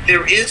fact,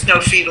 there is no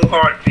fetal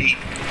heartbeat,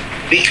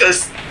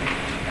 because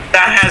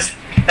that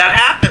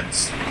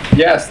happens.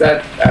 Yes,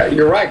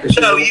 you're right.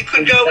 So you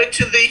could go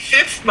into the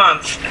 5th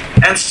month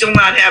and still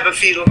not have a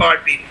fetal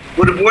heartbeat.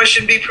 Would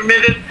abortion be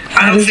permitted?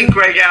 I don't think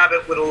Greg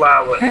Abbott would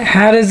allow it.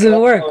 How does it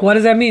work? What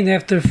does that mean in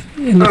the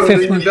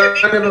 5th month? You don't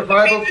have a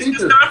viable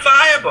fetus. It's not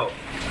viable.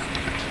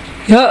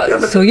 Yeah.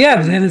 So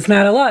then it's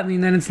not a lot.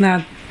 Then it's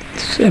not.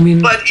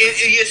 But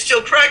you're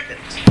still pregnant.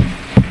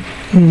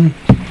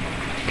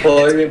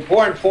 Well, the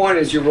important point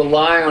is you're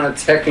relying on a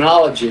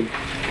technology,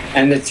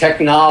 and the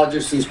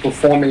technologist who's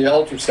performing the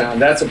ultrasound,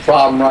 that's a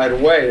problem right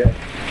away.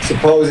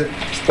 Suppose they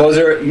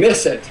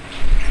miss it.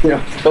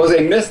 Suppose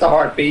they miss the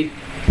heartbeat,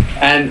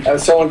 and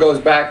someone goes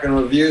back and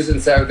reviews it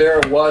and says, there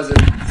it was at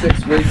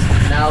 6 weeks,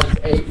 now it's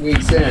 8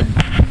 weeks in,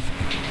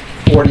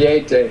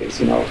 48 days,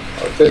 or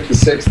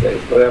 56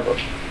 days, whatever.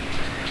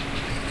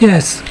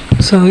 Yes.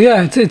 So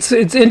it's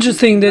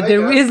interesting that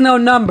there is no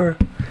number.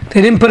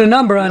 They didn't put a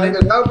number on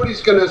it.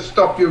 Nobody's going to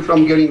stop you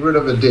from getting rid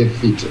of a dead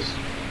fetus.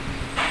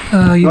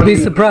 You'd be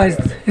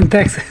surprised in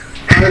Texas.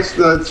 It's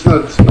not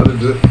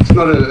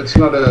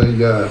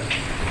a.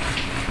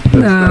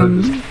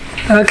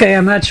 Okay,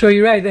 I'm not sure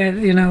you're right.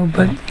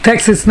 But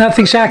Texas,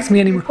 nothing shocks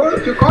me anymore.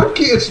 You can't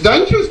keep. It's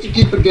dangerous to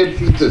keep a dead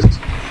fetus.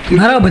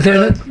 But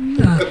they're.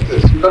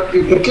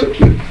 You can kill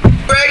it.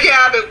 Greg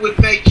Abbott would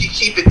make you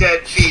keep a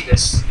dead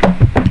fetus.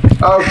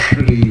 Oh,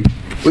 please.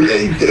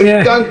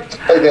 Well, don't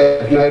say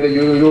that, Nada.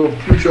 Your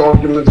future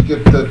arguments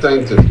get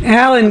tainted.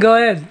 Alan, go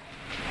ahead.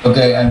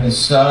 Okay, and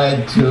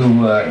aside to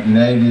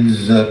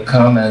Nada's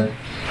comment,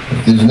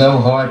 if there's no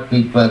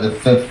heartbeat by the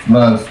 5th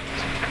month,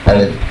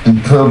 and it's been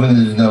proven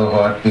there's no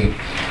heartbeat,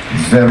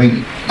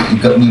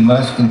 you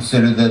must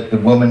consider that the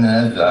woman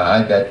has a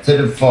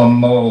hydatidiform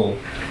mole,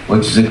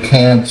 which is a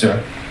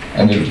cancer,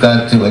 and you've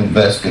got to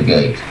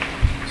investigate.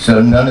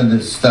 So none of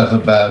this stuff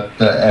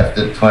about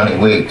after 20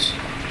 weeks,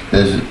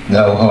 there's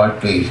no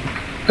heartbeat,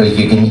 because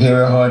you can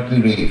hear a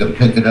heartbeat or you can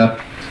pick it up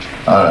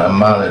on a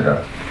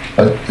monitor.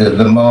 But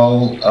the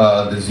mole,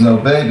 there's no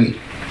baby.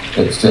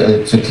 It's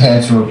a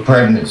cancer of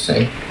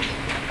pregnancy,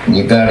 and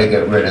you got to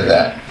get rid of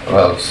that, or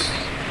else.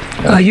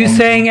 Are you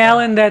saying,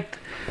 Alan, that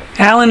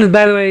Alan,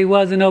 by the way,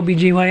 was an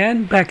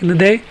OBGYN back in the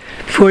day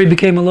before he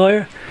became a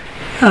lawyer?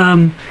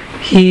 Are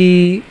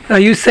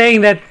you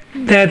saying that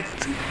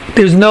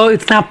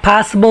it's not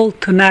possible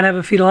to not have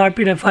a fetal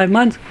heartbeat at 5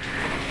 months?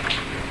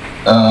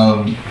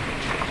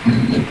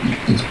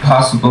 It's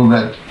possible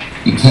that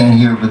you can't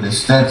hear with a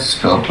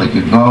stethoscope, but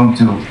you're going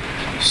to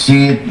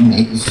see it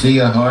and see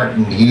a heart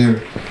and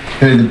hear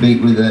the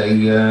beat with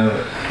a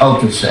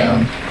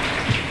ultrasound.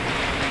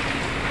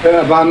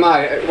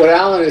 What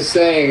Alan is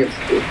saying,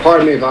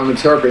 pardon me if I'm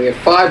interpreting, at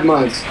 5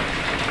 months,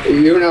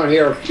 you don't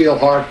hear a fetal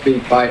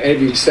heartbeat by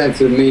any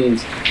sensitive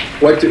means.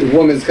 What the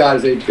woman's got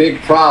is a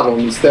big problem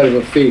instead of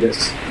a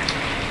fetus.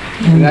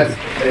 And that's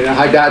a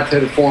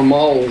hydatidiform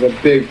mole is a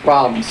big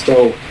problem.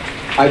 So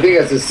I think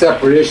that's a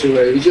separate issue.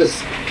 He's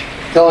just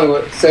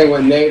saying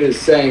what Nate is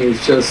saying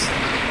is just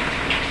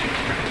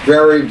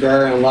very,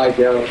 very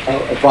unlikely.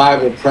 A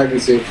viable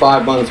pregnancy at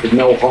 5 months with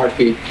no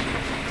heartbeat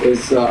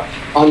is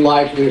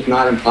unlikely, if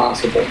not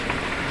impossible.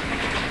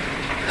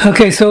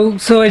 Okay, so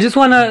I just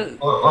want to...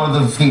 Or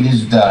the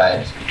fetus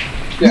died.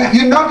 Yeah.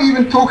 You're not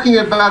even talking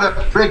about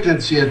a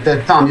pregnancy at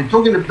that time. You're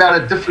talking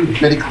about a different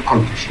medical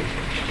condition.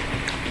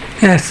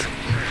 Yes.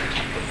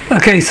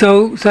 Okay,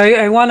 so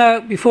I want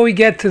to, before we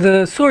get to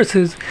the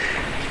sources,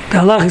 the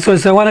halachic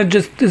sources, I want to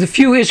just, there's a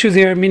few issues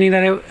here, meaning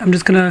that I'm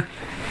just going to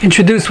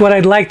introduce what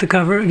I'd like to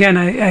cover. Again,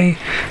 we're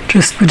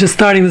just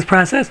starting this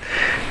process.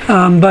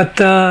 But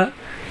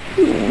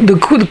the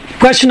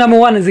question number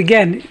one is,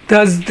 again,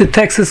 does the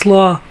Texas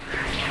law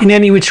in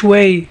any which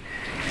way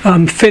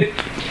fit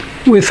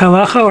with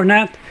halacha or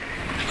not?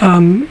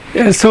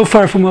 So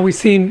far from what we've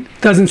seen,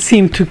 doesn't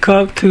seem to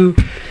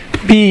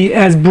be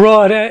as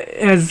broad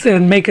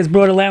and make as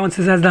broad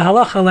allowances as the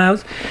halacha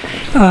allows.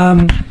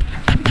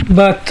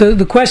 But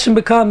the question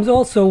becomes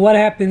also, what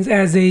happens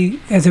as a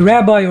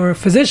rabbi or a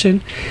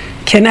physician?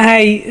 Can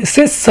I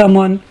assist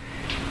someone?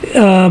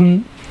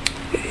 Do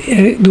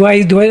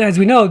I? As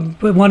we know,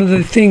 one of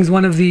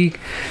the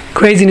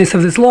craziness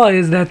of this law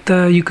is that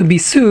you could be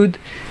sued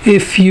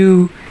if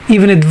you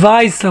even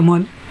advise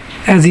someone,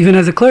 even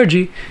as a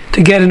clergy,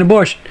 to get an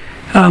abortion.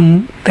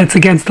 That's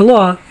against the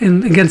law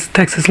and against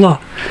Texas law.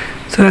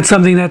 So that's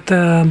something that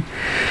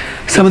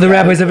some of the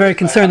rabbis are very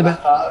concerned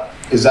about.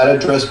 Is that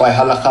addressed by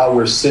halakha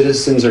where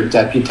citizens are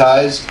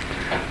deputized?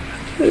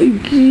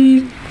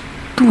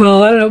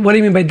 Well, I don't know. What do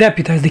you mean by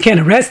deputized? They can't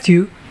arrest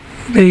you.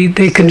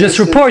 They can just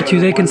report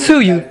you. They can sue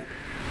you.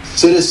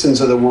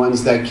 Citizens are the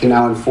ones that can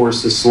now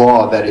enforce this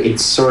law, that it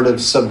sort of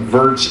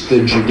subverts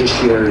the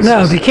judiciary system.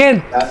 No, they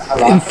can't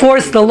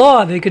enforce the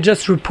law. They could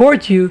just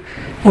report you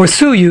or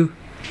sue you.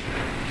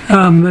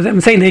 I'm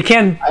saying they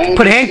can't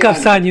put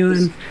handcuffs on you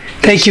and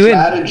take you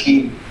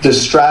in. The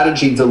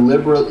strategy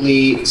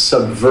deliberately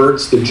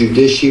subverts the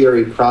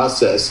judiciary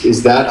process.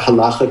 Is that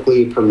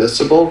halachically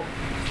permissible?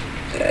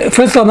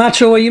 First of all, I'm not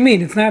sure what you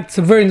mean. It's not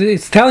subverting.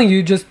 It's telling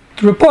you just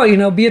report.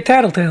 Be a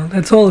tattletale.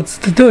 That's all it's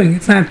doing.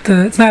 It's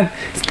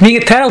being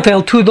a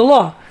tattletale to the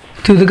law,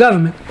 to the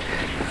government.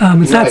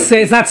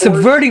 It's not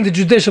subverting the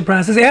judicial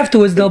process.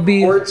 Afterwards, there'll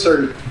be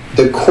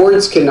the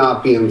courts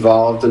cannot be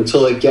involved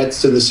until it gets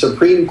to the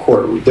Supreme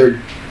Court.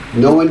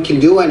 No one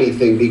can do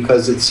anything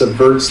because it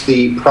subverts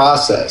the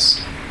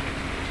process.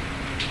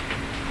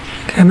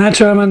 I'm not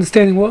sure I'm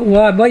understanding what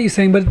you're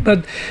saying,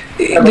 but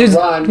there's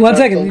Ron, 1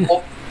 second.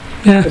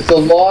 If the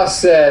law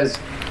says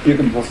you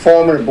can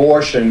perform an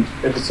abortion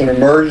if it's an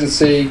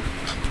emergency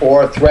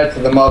or a threat to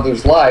the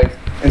mother's life,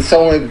 and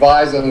someone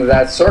advises under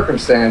that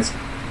circumstance,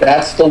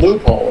 that's the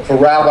loophole. If a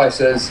rabbi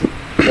says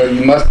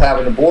you must have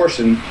an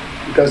abortion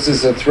because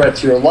this is a threat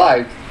to your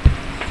life,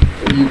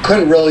 you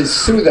couldn't really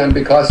sue them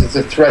because it's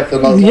a threat to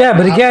the mother's life. Yeah,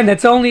 but again,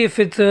 that's only if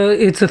it's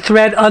a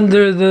threat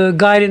under the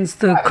guidance,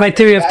 the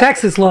criteria of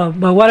Texas law.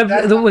 But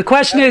the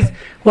question is,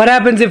 what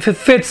happens if it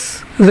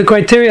fits the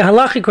criteria,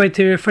 halachic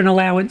criteria for an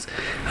allowance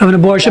of an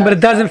abortion, but it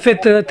doesn't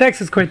fit the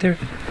Texas criteria?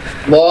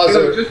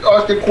 Just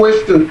ask a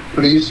question,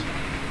 please.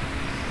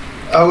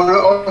 I want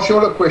to ask you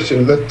a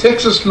question. The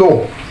Texas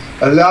law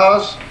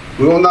allows,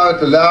 we all know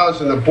it allows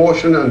an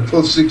abortion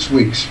until 6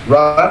 weeks,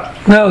 right?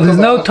 No, there's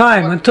no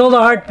time until the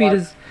heartbeat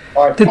is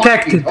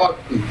detected.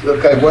 Heartbeat.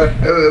 Okay,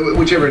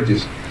 whichever it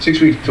is,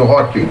 6 weeks to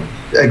heartbeat,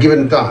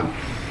 given time,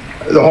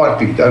 the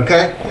heartbeat.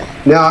 Okay.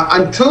 Now,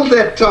 until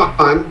that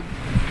time,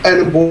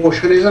 an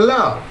abortion is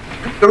allowed.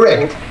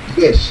 Correct.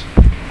 Yes.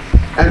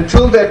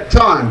 Until that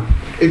time,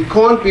 it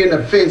can't be an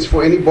offense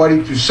for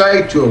anybody to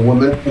say to a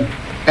woman,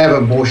 have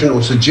abortion,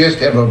 or suggest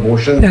have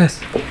abortion,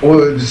 Yes.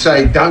 or to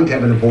say don't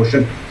have an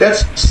abortion.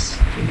 That's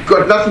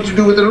got nothing to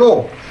do with the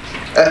law.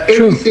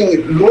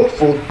 Everything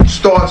lawful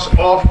starts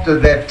after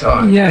that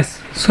time.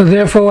 Yes. So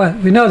therefore what?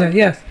 We know that,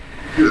 yes.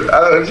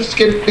 Just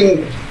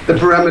getting the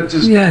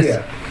parameters Yes.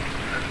 clear.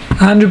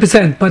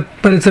 100%. But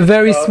it's a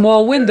very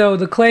small window.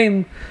 The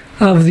claim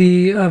of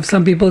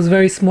some people is a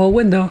very small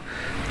window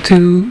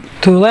to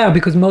allow,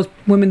 because most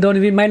women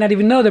might not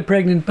even know they're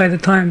pregnant by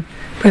that time.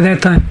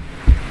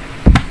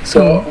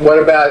 So what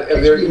about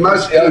if there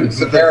Most are other do.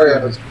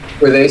 scenarios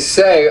where they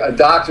say, a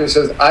doctor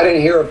says, I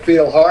didn't hear a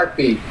fetal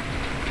heartbeat,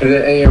 and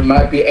it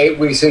might be 8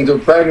 weeks into a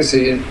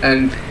pregnancy,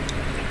 and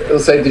they'll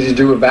say, did you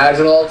do a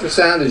vaginal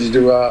ultrasound? Did you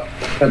do an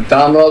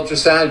abdominal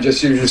ultrasound?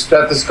 Just use your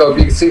stethoscope.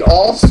 You can see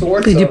all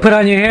sorts Did you put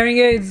on your hearing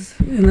aids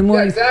in the Yeah,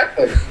 morning?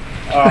 exactly.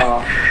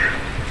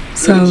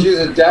 So you could use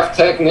a deaf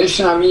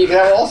technician. I mean, you could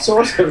have all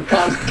sorts of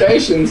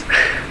complications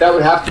that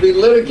would have to be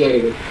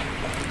litigated.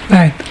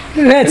 right. It's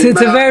May I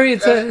a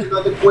ask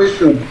another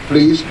question,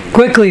 please.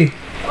 quickly.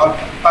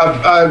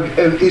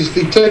 Is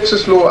the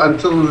Texas law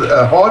until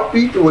a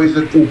heartbeat, or is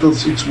it until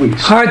 6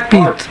 weeks?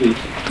 Heartbeat.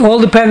 All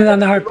dependent on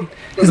the heartbeat.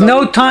 There's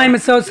no time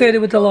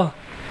associated with the law.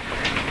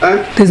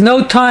 Huh? There's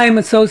no time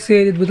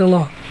associated with the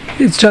law.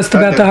 It's just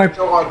about the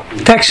heartbeat.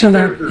 Protection of the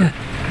heart. Yeah.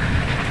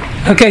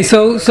 Okay,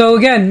 so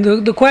again,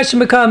 the question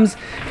becomes,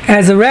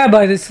 as a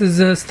rabbi, this is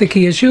a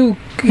sticky issue.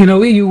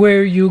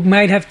 Where you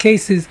might have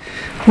cases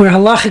where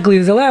halachically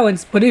there's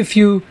allowance, but if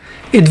you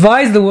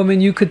advise the woman,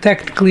 you could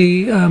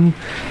technically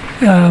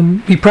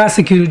be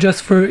prosecuted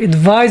just for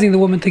advising the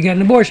woman to get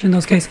an abortion in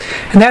those cases.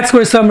 And that's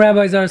where some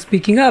rabbis are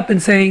speaking up and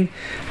saying,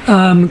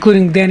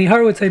 including Danny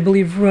Horowitz, I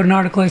believe, wrote an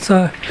article I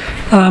saw,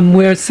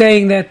 where it's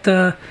saying that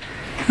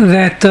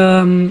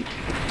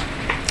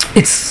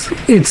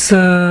it's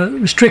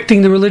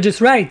restricting the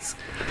religious rights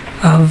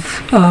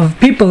of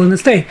people in the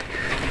state.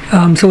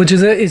 So which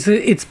is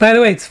it's by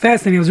the way, it's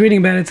fascinating. I was reading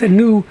about it.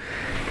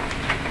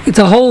 It's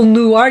a whole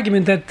new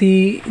argument that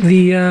the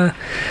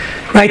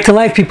right to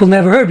life people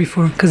never heard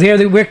before, because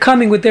we're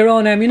coming with their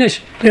own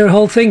ammunition. Their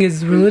whole thing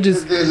is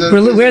religious.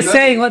 We're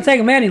saying, one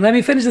second, Manny, let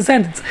me finish the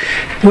sentence.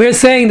 We're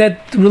saying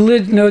that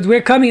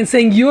we're coming and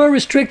saying you're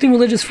restricting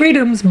religious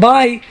freedoms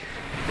by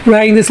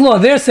writing this law.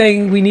 They're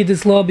saying we need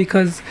this law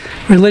because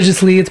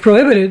religiously it's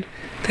prohibited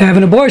to have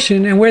an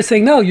abortion, and we're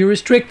saying no, you're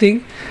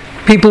restricting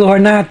people who are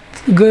not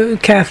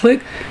good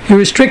Catholic. You're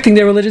restricting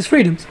their religious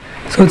freedoms.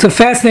 So it's a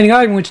fascinating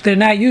argument which they're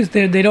not used.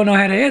 They don't know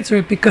how to answer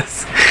it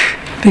because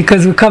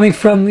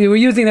we're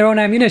using their own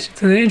ammunition.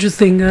 It's an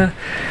interesting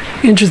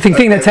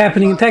thing that's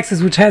happening in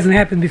Texas, which hasn't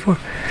happened before.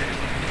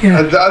 Yeah.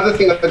 And the other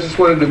thing I just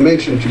wanted to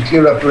mention to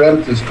clear up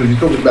parameters, because you're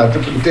talking about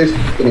different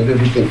testing and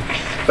everything,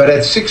 but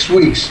at 6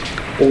 weeks,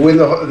 or when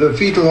the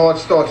fetal heart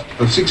starts,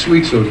 for 6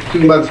 weeks or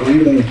 2 months or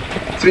even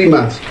 3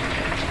 months,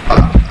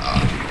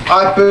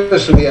 I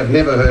personally have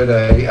never heard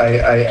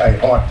a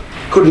heart,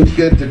 couldn't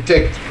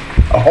detect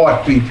a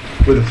heartbeat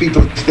with a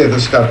fetal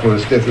stethoscope or a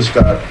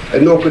stethoscope,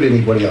 and nor could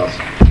anybody else.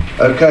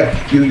 Okay,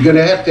 you're going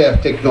to have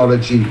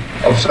technology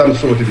of some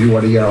sort if you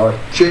want to hear a heart.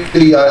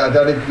 Surely, I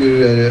don't know if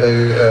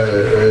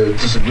you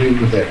disagree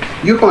with that.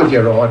 You can't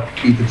hear a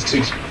heartbeat at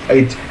 6,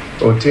 8,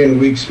 or 10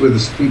 weeks with a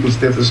fetal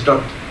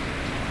stethoscope.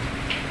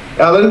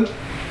 Alan?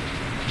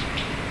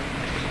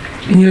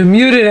 You're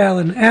muted,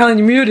 Alan. Alan,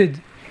 you're muted.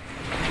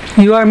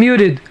 You are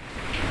muted.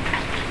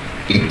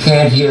 You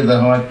can't hear the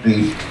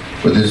heartbeat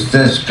with a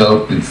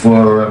stethoscope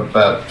before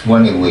about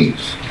 20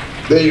 weeks.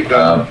 There you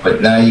go.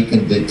 But now you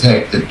can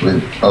detect it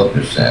with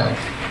ultrasound.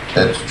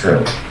 That's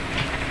true.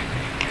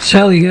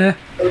 Shelley, yeah?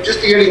 I'm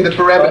just getting the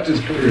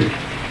parameters clear.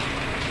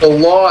 The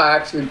law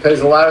actually pays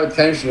a lot of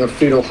attention to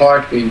fetal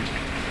heartbeat.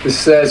 It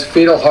says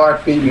fetal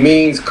heartbeat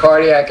means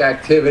cardiac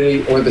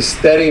activity or the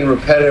steady and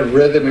repetitive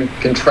rhythm and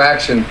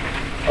contraction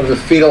of the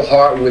fetal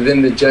heart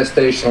within the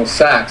gestational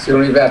sac. So you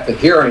don't even have to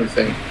hear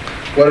anything.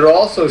 What it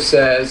also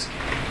says,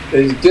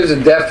 it gives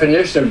a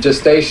definition of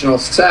gestational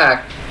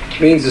sac,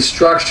 means a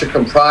structure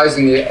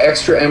comprising the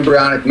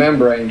extraembryonic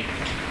membrane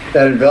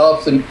that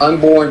envelops an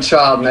unborn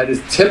child and that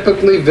is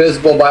typically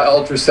visible by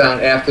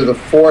ultrasound after the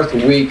 4th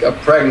week of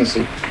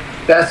pregnancy.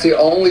 That's the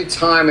only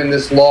time in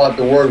this law that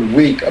the word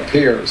week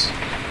appears.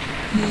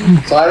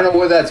 So I don't know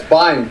where that's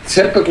buying.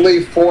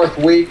 Typically 4th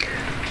week.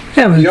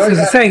 Yeah, but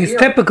it's saying it's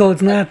typical,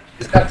 it's not. You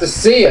just have to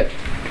see it.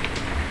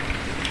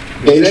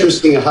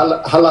 Interesting.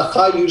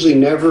 Halakha usually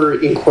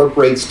never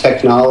incorporates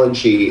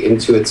technology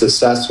into its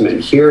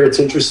assessment. Here, it's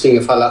interesting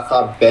if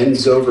halakha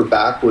bends over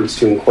backwards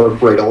to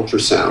incorporate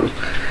ultrasound.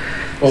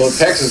 Well, the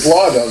Texas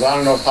law does. I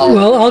don't know if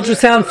Well,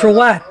 ultrasound for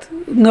what?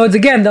 No, it's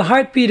again, the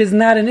heartbeat is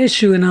not an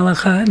issue in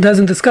halakha. It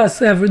doesn't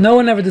discuss ever. No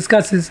one ever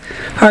discusses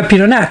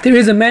heartbeat or not. There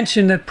is a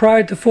mention that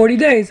prior to 40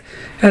 days,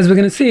 as we're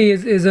going to see,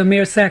 is a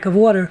mere sack of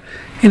water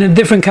in a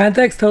different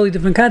context, totally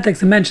different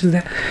context. It mentions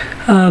that,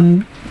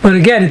 but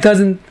again, it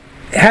doesn't.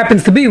 It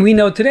happens to be, we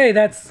know today,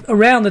 that's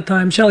around the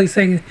time, Shelley's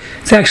saying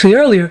it's actually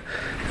earlier,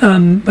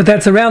 but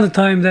that's around the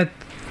time that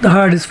the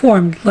heart is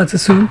formed, let's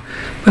assume.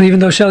 But even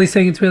though Shelley's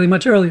saying it's really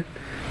much earlier.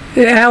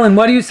 Alan,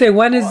 what do you say?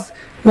 When is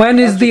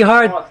the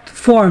heart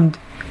formed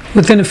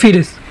within a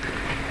fetus?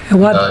 And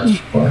what?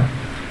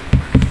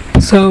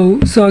 So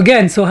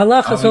again, so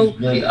halacha.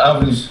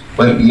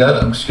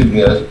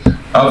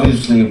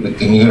 Obviously, we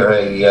can hear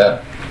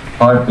a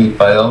heartbeat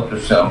by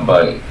ultrasound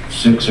by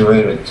 6 or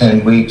 8 or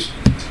 10 weeks.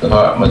 The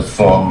heart must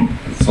form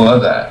before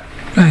that.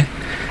 Right.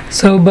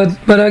 So,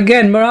 but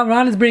again,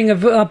 Ron is bringing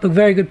up a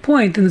very good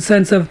point in the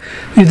sense of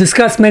we've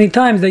discussed many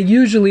times that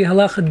usually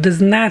halacha does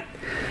not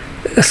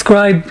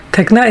ascribe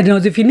technology. You know,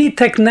 if you need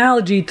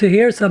technology to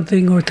hear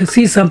something or to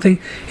see something,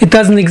 it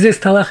doesn't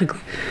exist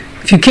halachically.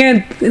 If you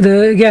can't,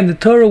 the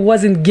Torah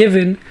was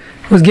given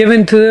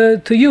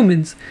to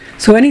humans.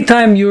 So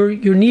anytime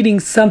you're needing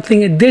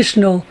something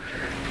additional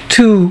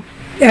to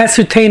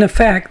ascertain a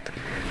fact,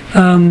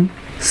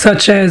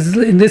 such as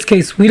in this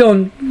case, we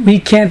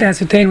can't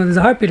ascertain whether there's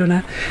a heartbeat or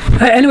not.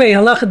 Anyway,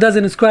 halacha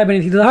doesn't ascribe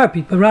anything to the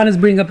heartbeat, but Ron is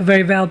bringing up a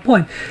very valid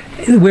point.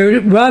 Where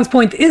Ron's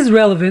point is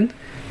relevant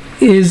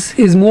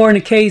is more in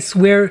a case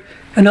where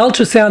an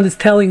ultrasound is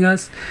telling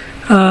us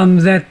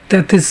that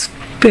this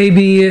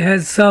baby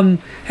has some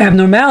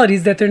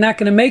abnormalities, that they're not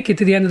going to make it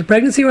to the end of the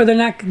pregnancy, or they're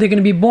going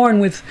to be born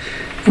with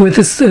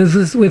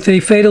a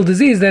fatal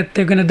disease that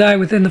they're going to die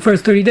within the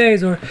first 30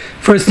 days or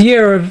first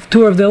year or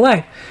 2 of their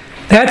life.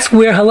 That's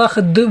where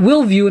halacha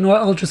will view an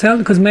ultrasound,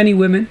 because many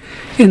women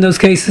in those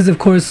cases, of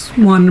course,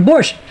 want an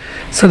abortion.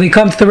 So they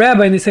come to the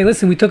rabbi and they say,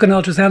 listen, we took an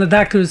ultrasound, the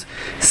doctor's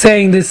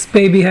saying this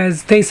baby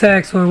has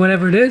Tay-Sachs or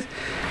whatever it is,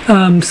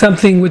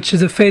 something which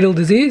is a fatal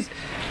disease,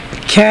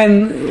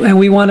 and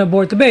we want to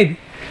abort the baby.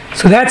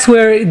 So that's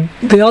where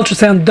the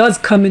ultrasound does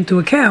come into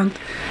account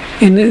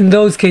in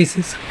those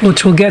cases,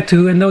 which we'll get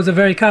to, and those are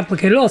very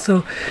complicated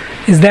also.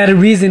 Is that a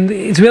reason?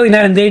 It's really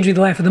not endangering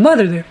the life of the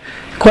mother there.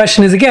 The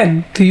question is,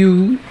 again,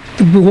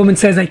 the woman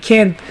says, I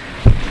can't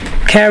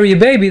carry a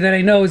baby that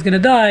I know is going to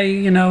die,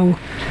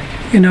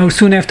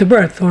 soon after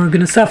birth, or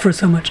going to suffer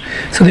so much.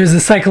 So there's a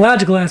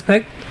psychological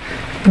aspect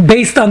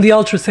based on the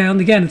ultrasound.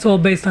 Again, it's all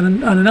based on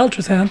an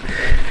ultrasound.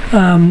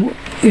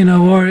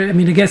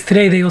 I guess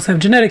today they also have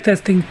genetic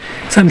testing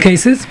in some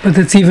cases, but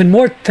it's even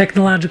more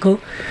technological.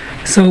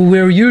 So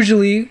we're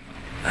usually,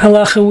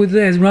 halacha,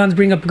 as Ron's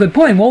bringing up a good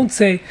point, won't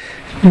say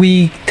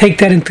we take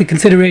that into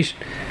consideration.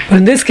 But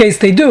in this case,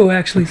 they do,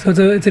 actually. So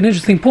it's an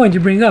interesting point you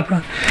bring up,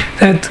 Ron,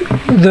 that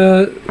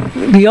the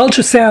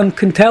ultrasound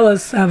can tell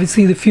us,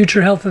 obviously, the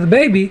future health of the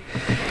baby,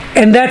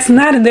 and that's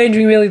not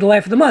endangering really the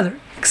life of the mother,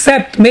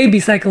 except maybe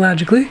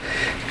psychologically.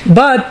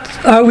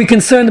 But are we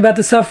concerned about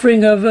the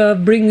suffering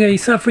of bringing a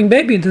suffering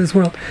baby into this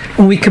world,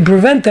 when we could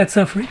prevent that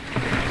suffering?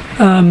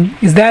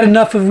 Is that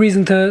enough of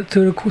reason to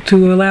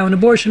allow an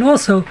abortion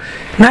also,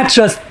 not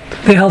just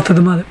the health of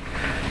the mother,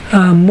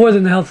 more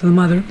than the health of the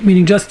mother,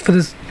 meaning just for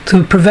this,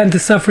 to prevent the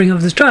suffering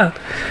of this child?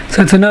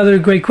 So it's another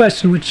great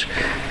question which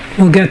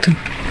we'll get to.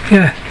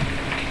 Yeah.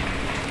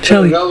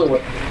 Shelley. In other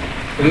words,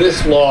 in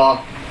this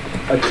law,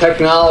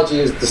 technology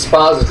is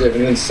dispositive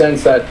in the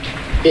sense that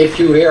if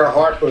you hear a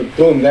heartbeat,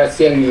 boom, that's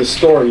the end of the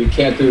story. You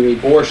can't do the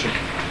abortion.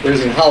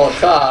 Whereas in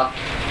halakha,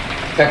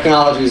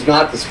 technology is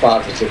not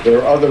dispositive. There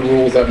are other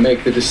rules that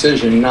make the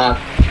decision, not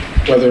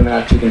whether or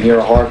not you can hear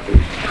a heartbeat.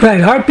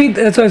 Right, heartbeat,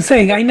 that's what I'm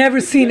saying. I never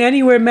seen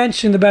anywhere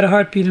mentioned about a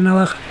heartbeat in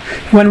halakha,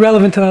 when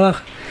relevant to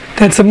halakha.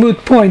 That's a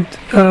moot point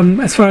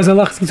as far as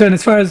halakha is concerned,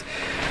 as far as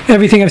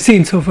everything I've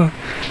seen so far.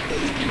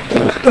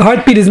 The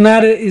heartbeat is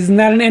not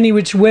in any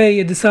which way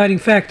a deciding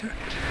factor.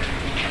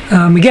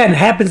 Again, it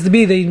happens to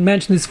be they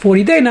mention this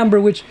 40-day number,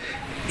 which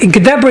in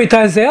contemporary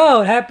times say,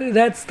 oh, it happened,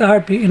 that's the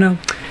heartbeat,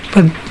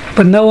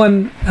 But no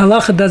one,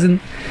 halacha doesn't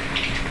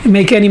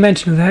make any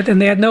mention of that, and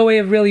they had no way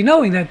of really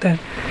knowing that then,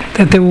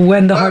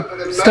 when the heart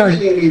started.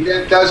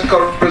 That does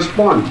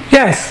correspond.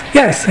 Yes,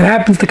 it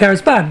happens to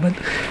correspond, but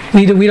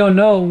we don't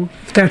know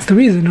if that's the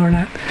reason or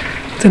not.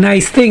 It's a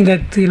nice thing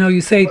that you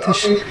say to.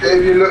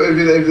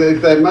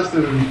 If they must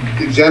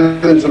have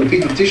examined some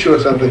fetal tissue or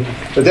something,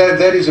 but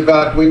that is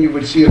about when you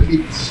would see a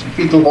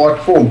fetal heart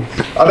form.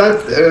 I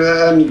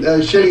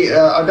don't, Shelley.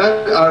 I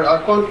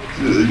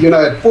can't.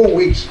 At 4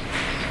 weeks,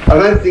 I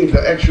don't think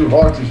the actual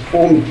heart is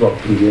formed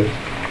properly yet.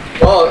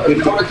 Well,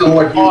 according to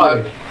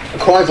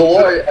the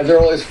law, as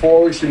early as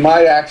 4 weeks, you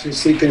might actually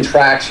see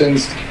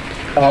contractions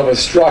of a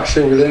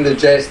structure within the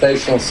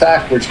gestational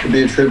sac, which could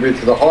be attributed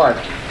to the heart.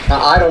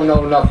 Now, I don't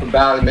know enough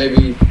about it.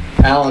 Maybe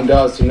Alan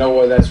does to know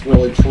whether that's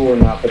really true or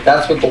not. But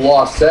that's what the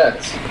law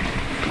says.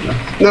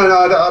 No,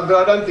 but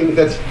I don't think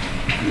that's.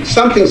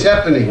 Something's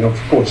happening, of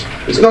course.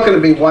 It's not going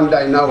to be one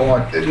day no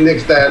heart, the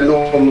next day a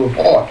normal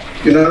heart.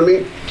 You know what I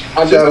mean?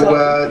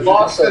 The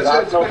law says,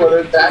 I don't know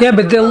whether that's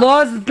but the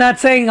law is not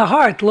saying a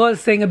heart. The law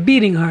is saying a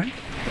beating heart.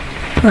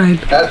 Right.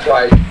 That's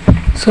right.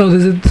 So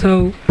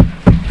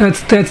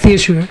that's the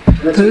issue.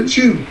 It's a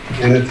tube,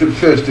 and at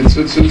first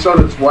it's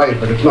on its way,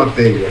 but it's not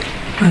there yet.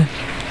 Right.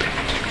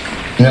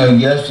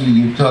 Yesterday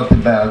you talked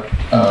about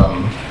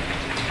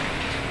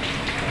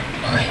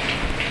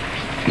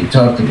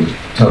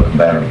talk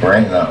about a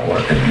brain not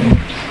working.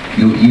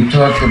 You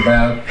talked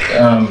about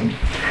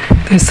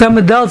there's some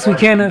adults we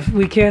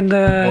can't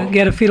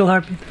get a fetal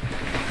heartbeat.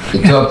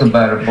 You talked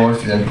about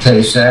abortion and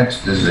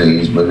Tay-Sachs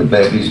disease, where the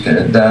baby's going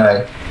to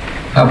die.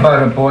 How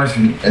about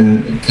abortion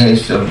in the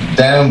case of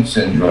Down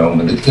syndrome,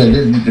 where the kid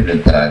isn't going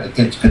to die? The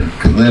kid's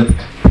could live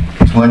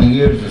 20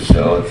 years or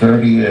so, or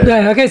 30 years.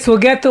 Right, okay, so we'll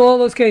get to all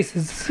those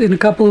cases in a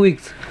couple of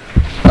weeks.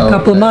 A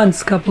couple of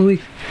months, couple of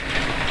weeks.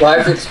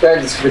 Life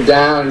expectancy for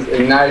Downs in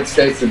the United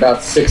States is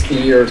about 60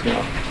 years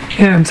now.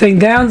 Yeah, I'm saying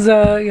Downs,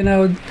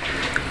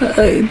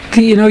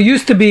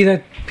 used to be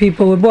that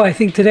people would, I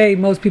think today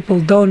most people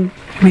don't,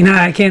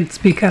 I can't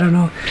speak, I don't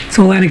know, it's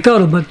all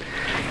anecdotal, but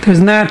there's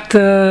not,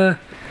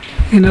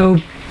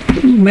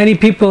 many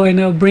people I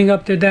know bring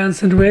up their Down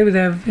syndrome, they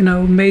have,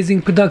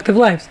 amazing productive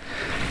lives.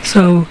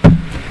 So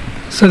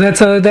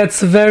that's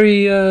a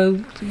very,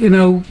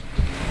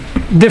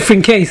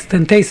 different case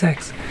than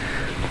Tay-Sachs.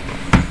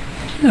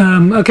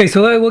 Okay,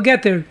 so we'll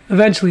get there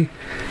eventually,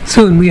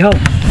 soon, we hope.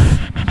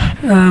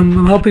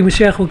 I'm hoping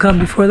Mashiach will come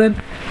before then,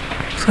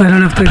 so I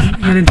don't have to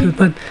get into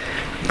it.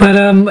 But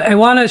I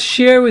want to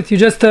share with you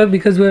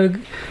because we're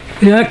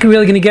not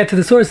really going to get to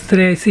the sources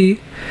today, I see,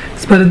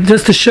 but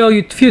just to show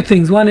you a few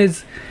things. One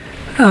is,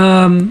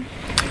 let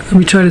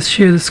me try to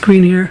share the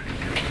screen here.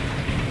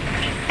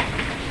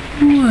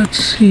 Let's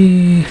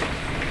see.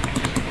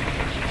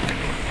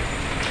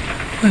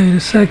 Wait a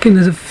second.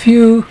 There's a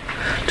few,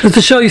 just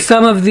to show you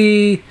some of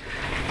the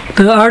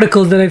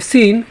articles that I've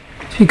seen.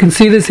 If you can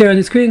see this here on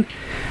the screen.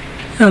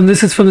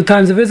 This is from the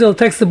Times of Israel.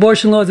 Text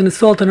abortion law is an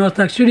assault on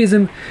Orthodox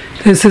Judaism.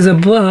 This is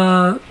an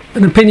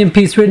opinion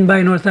piece written by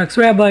an Orthodox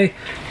rabbi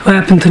who I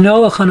happen to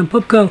know, Elchanan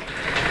Pupko.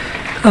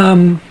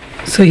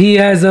 So he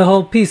has a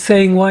whole piece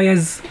saying why,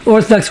 as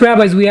Orthodox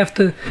rabbis, we have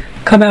to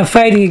come out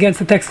fighting against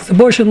the Texas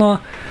abortion law.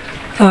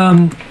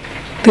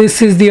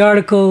 This is the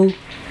article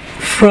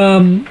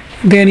from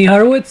Danny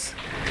Horowitz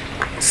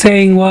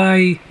saying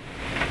why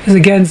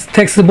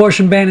Texas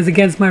abortion ban is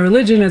against my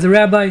religion. As a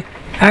rabbi,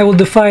 I will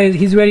defy it.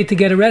 He's ready to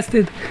get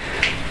arrested.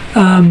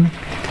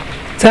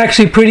 It's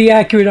actually a pretty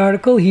accurate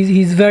article.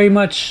 He's very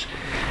much,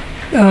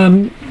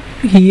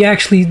 he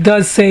actually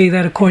does say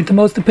that according to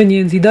most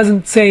opinions, he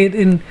doesn't say it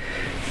in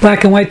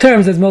black and white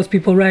terms as most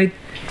people write.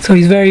 So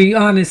he's very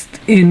honest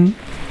in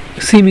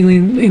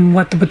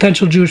what the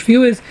potential Jewish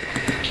view is.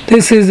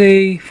 This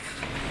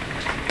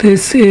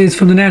is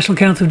from the National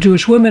Council of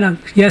Jewish Women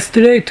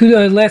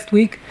last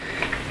week,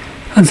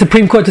 on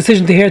Supreme Court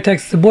decision to hear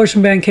Texas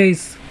abortion ban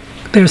case.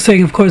 They're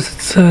saying, of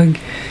course,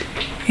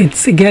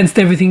 it's against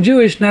everything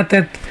Jewish. Not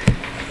that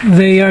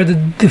they are the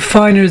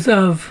definers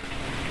of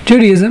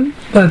Judaism,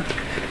 but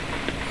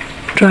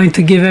trying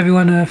to give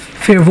everyone a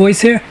fair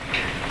voice here.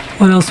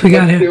 What else we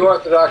got here? The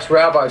Orthodox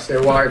rabbis say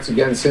why it's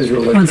against his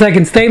religion. One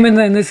second statement,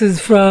 and this is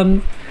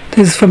from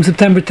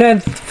September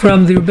 10th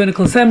from the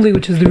Rabbinical Assembly,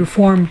 which is the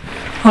Reform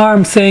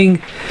arm,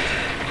 saying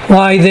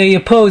why they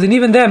oppose. And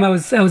even them, I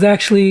was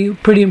actually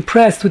pretty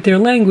impressed with their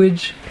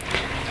language,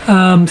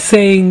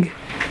 saying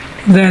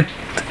that,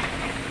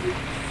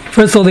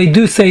 first of all, they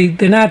do say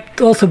they're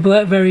not also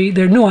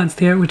they're nuanced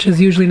here, which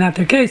is usually not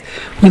their case.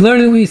 We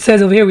learn in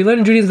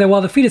Judaism that while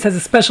the fetus has a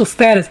special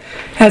status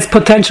as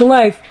potential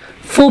life,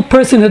 full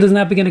personhood does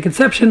not begin at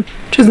conception,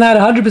 which is not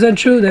 100%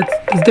 true. There's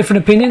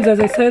different opinions, as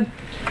I said,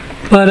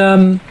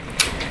 but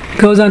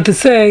goes on to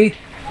say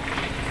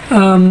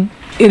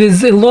it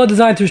is a law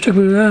designed to restrict.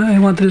 I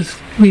wanted to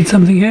read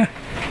something here.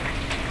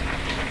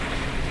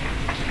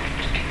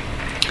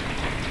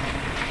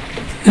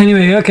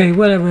 Anyway, okay,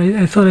 whatever.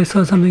 I thought I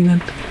saw something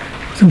that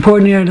was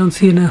important here. I don't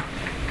see it now.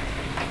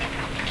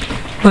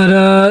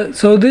 But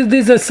so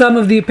these are some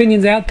of the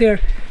opinions out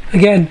there.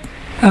 Again,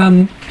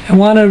 I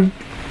want to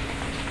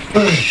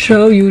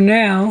show you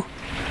now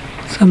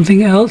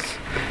something else.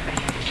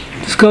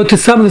 Just go to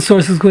some of the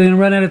sources. We're going to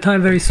run out of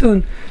time very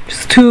soon.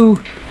 Just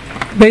two,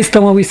 based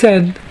on what we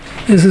said.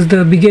 This is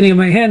the beginning of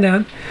my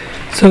handout.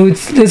 So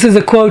this is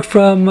a quote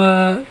from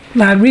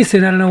not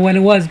recent. I don't know when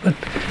it was, but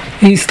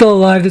he's still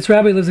alive. This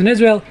rabbi lives in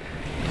Israel.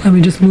 Let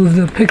me just move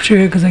the picture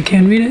here because I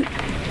can't read it.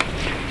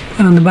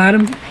 And on the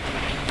bottom,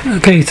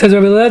 okay, it says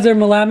Rabbi Eliezer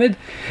Melamed,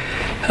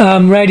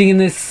 writing in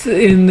this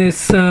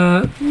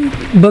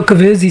book of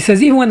his. He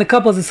says even when the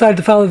couples decide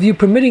to follow a view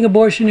permitting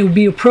abortion, it would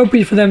be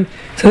appropriate for them.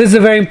 So this is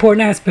a very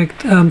important aspect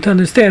to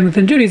understand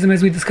within Judaism,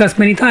 as we discussed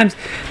many times,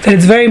 that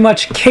it's very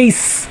much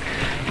case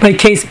by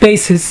case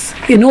basis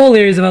in all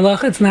areas of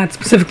halacha. It's not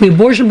specifically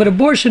abortion, but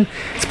abortion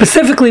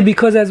specifically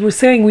because, as we're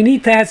saying, we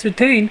need to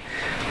ascertain,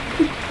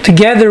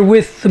 together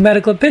with the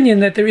medical opinion,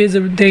 that there is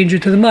a danger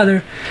to the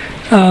mother,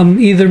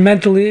 either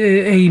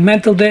a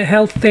mental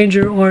health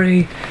danger or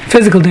a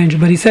physical danger.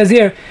 But he says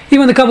here, even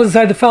when the couple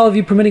decide to follow a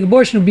view permitting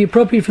abortion, it would be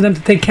appropriate for them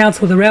to take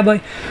counsel with a rabbi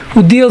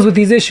who deals with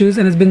these issues,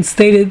 and has been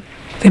stated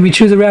they may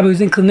choose a rabbi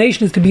whose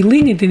inclination is to be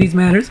lenient in these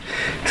matters.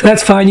 So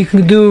that's fine. You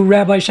can do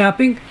rabbi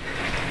shopping.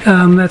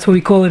 That's what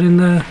we call it in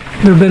the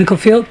rabbinical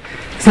field.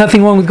 There's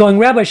nothing wrong with going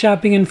rabbi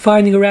shopping and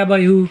finding a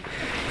rabbi who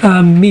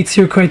meets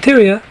your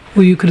criteria,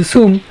 who you could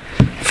assume,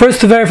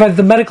 first to verify that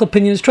the medical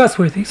opinion is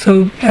trustworthy.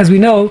 So, as we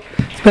know,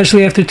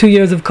 especially after 2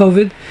 years of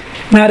COVID,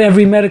 not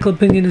every medical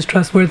opinion is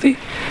trustworthy,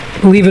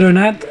 believe it or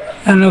not.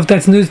 I don't know if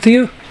that's news to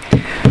you.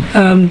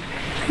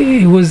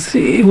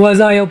 It was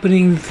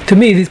eye-opening to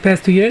me these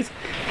past 2 years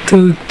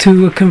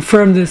to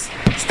confirm this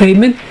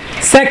statement.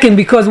 Second,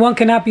 because one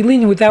cannot be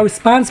lenient without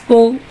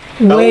responsible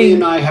way. Ellie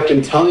and I have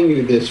been telling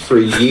you this for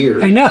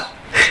years. I know.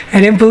 I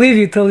didn't believe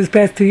you till these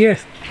past 2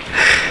 years.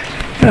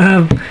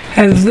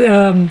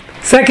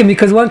 Second,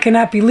 because one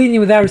cannot be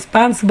lenient without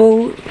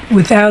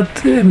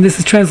this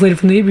is translated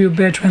from the Hebrew,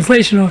 bad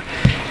translation, or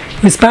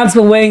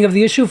responsible weighing of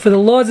the issue, for the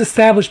law is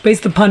established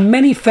based upon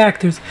many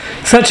factors,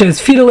 such as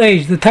fetal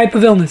age, the type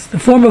of illness, the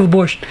form of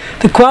abortion,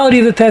 the quality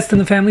of the test,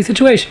 and the family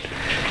situation.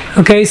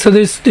 Okay, so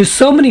there's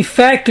so many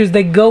factors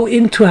that go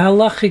into a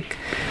halachic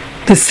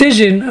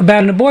decision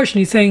about an abortion.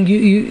 He's saying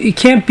it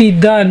can't be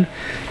done,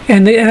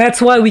 and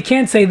that's why we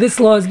can't say this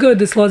law is good,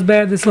 this law is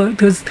bad,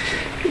 because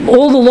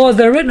all the laws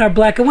that are written are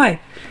black and white,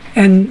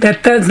 and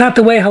that's not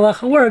the way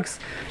halacha works.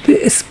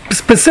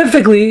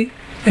 Specifically,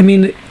 I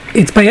mean,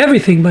 it's by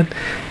everything, but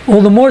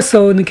all the more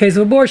so in the case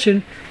of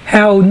abortion,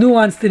 how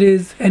nuanced it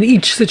is, and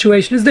each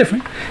situation is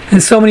different.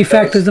 There's so many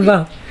factors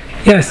involved.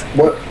 Yes.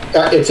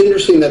 It's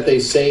interesting that they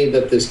say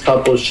that this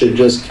couple should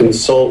just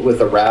consult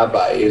with a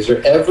rabbi. Is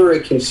there ever a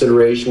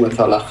consideration with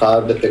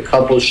halakha that the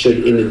couple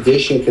should, in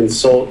addition,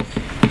 consult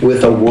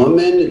with a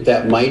woman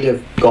that might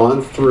have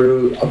gone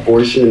through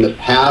abortion in the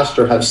past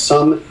or have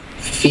some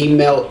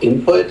female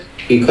input?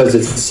 Because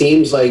it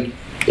seems like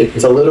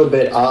it's a little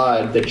bit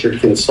odd that you're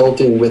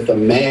consulting with a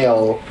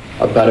male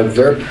about a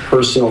very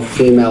personal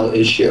female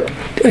issue.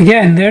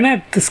 Again, they're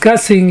not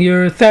discussing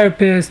your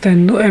therapist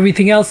and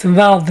everything else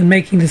involved in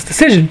making this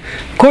decision.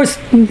 Of course,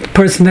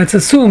 that's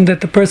assumed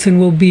that the person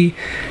will be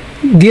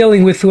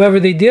dealing with whoever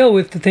they deal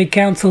with to take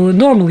counsel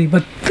normally.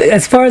 But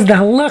as far as the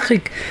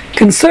halachic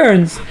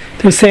concerns,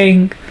 they're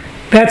saying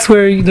that's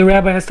where the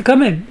rabbi has to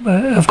come in.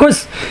 Of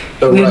course,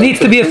 there needs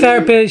to be a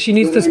therapist. She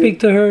needs to speak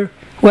to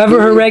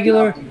whoever her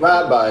regular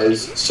rabbis,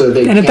 so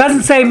they. And it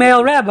doesn't say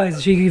male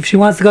rabbis. If she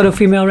wants to go to a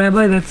female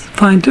rabbi, that's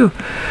fine too.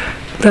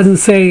 It doesn't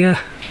say.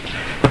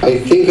 I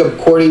think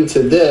according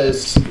to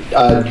this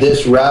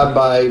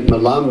Rabbi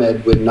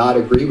Melamed would not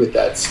agree with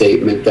that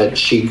statement that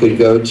she could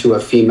go to a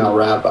female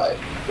rabbi.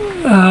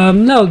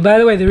 No, by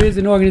the way, there is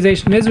an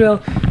organization in Israel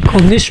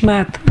called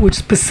Nishmat, which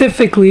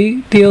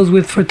specifically deals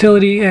with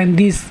fertility and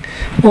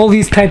all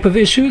these type of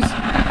issues,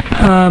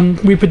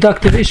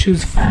 reproductive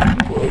issues,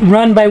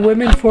 run by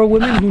women, for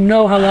women who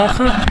know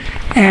halacha,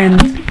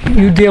 and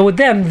you deal with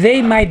them.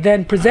 They might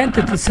then present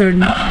it to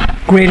certain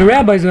greater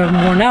rabbis who have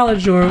more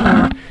knowledge, or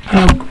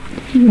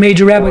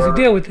major rabbis who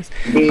deal with this.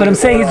 But I'm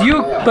saying is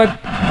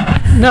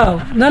no.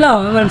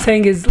 What I'm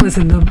saying is,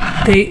 listen,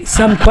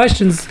 some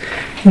questions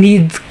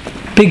need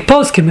big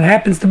poskim. It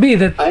happens to be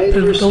that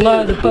the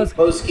law, the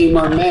poskim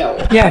are male.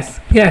 Yes.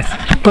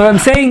 But what I'm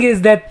saying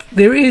is that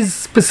there is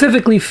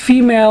specifically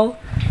female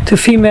to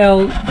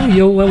female,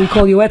 what we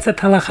call yoetzat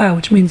halacha,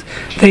 which means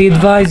they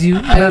advise you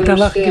about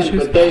halachic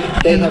issues. But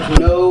they have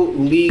no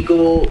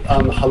legal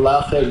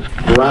halachic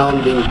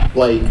grounding.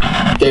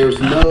 Like, there's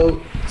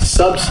no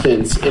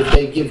substance. If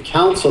they give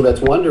counsel,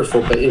 that's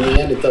wonderful. But in the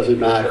end, it doesn't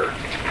matter.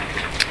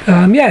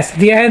 Yes, at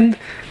the end,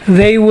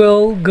 they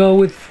will go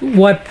with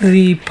what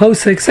the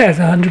posek says,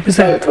 100%.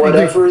 Right,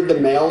 whatever the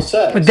male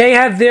says. But they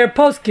have their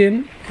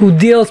poskim who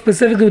deal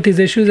specifically with these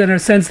issues and are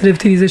sensitive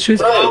to these issues.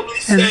 Right.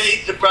 Always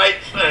say the right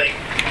thing.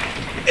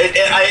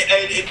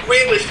 I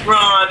agree with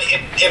Ron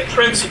in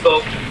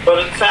principle,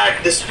 but in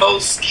fact, this whole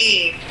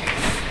scheme,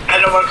 I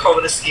don't want to call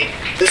it a scheme,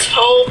 this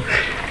whole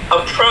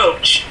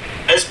approach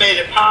has made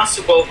it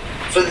possible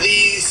for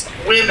these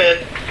women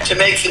to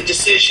make the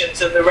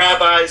decisions, and the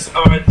rabbis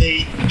are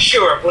the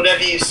sure,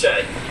 whatever you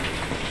say.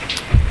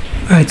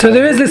 Right. So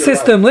there is a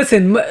system.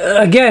 Listen,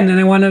 again, and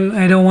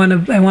I don't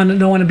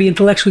want to be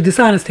intellectually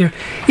dishonest here.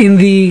 In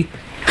the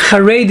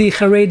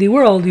Haredi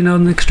world, in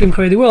the extreme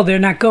Haredi world, they're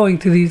not going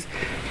to these,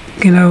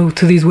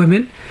 to these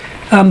women.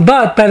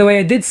 But by the way,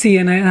 I did see,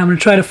 and I'm going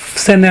to try to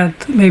send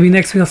out, maybe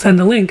next week I'll send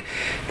a link.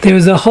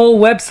 There's a whole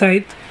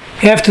website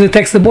after the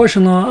text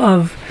abortion law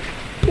of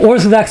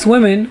Orthodox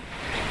women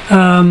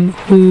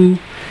who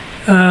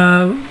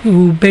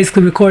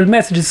basically recorded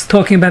messages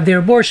talking about their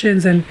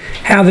abortions and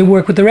how they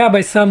work with the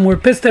rabbis. Some were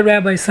pissed at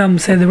rabbis, some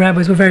said the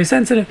rabbis were very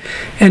sensitive,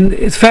 and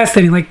it's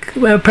fascinating, like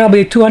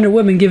probably 200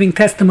 women giving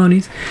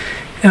testimonies.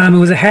 It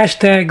was a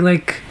hashtag,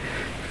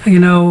 I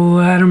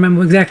don't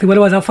remember exactly what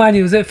it was. I'll find it.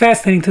 It was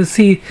fascinating to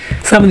see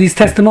some of these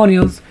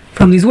testimonials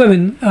from these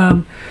women,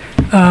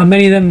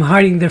 many of them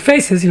hiding their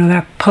faces,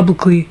 not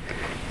publicly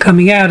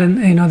coming out, and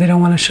they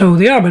don't want to show who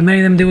they are, but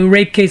many of them, there were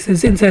rape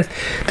cases, incest,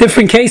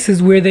 different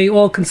cases where they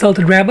all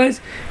consulted rabbis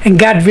and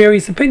got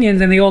various opinions,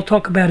 and they all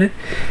talk about it.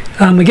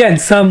 Again,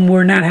 some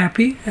were not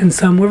happy and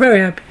some were very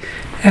happy,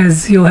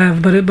 as you'll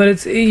have, but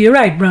it's, you're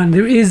right, Bron,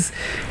 there is,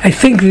 I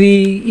think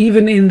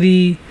even in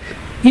the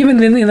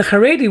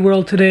Haredi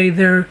world today,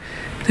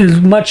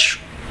 there's much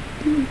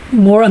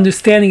more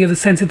understanding of the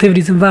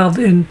sensitivities involved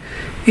in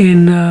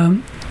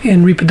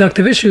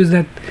reproductive issues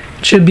that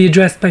should be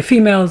addressed by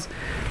females.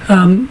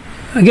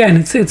 Again,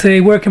 it's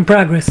a work in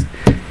progress,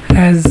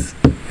 as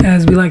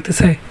as we like to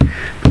say.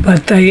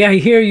 But I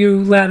hear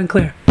you loud and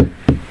clear.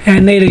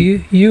 And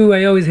Neda, you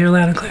I always hear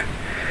loud and clear.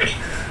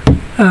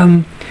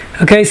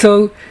 Okay,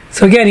 so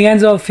again, he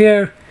ends off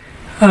here.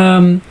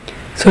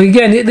 So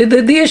again,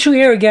 the issue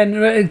here, again,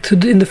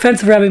 in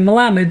defense of Rabbi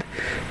Melamed,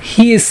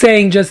 he is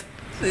saying just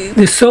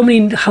there's so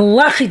many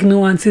halachic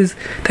nuances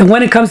that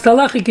when it comes to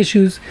halachic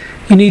issues,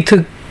 you need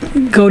to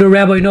go to a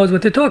rabbi who knows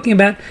what they're talking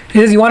about. He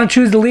says, you want to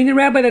choose the lenient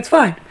rabbi, that's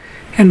fine.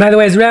 And by the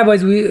way, as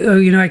rabbis,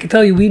 we, I can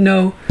tell you, we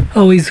know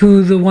always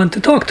who the one to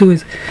talk to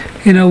is.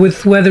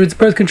 With whether it's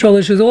birth control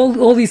issues,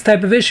 all these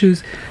type of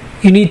issues,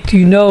 you need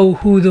to know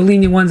who the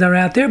lenient ones are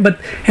out there.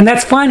 And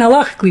that's fine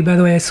halachically, by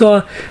the way. I saw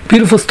a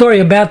beautiful story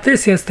about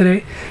this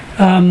yesterday,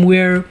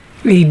 where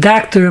a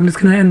doctor,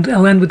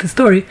 I'll end with the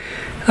story,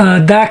 a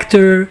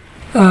doctor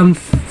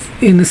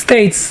in the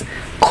States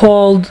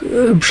called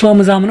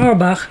Shlomo Zalman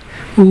Auerbach,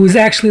 who was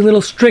actually a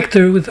little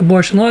stricter with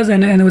abortion laws,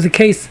 and it was a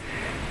case,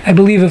 I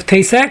believe, of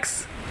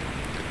Tay-Sex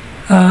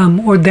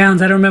or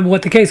Downs. I don't remember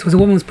what the case was. A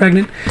woman was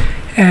pregnant,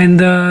 and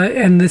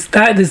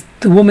the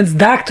woman's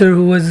doctor,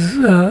 who was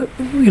a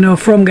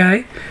frum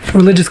guy, a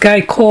religious guy,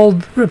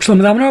 called Reb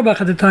Shlomo Zalman Auerbach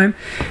at the time,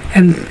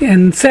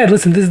 and said,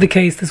 "Listen, this is the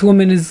case. This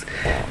woman is,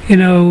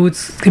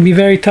 it's going to be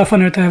very tough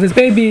on her to have this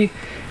baby,"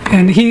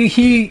 and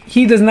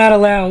he does not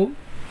allow.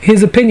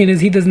 His opinion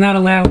is he does not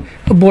allow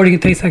aborting a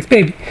Tay-Sex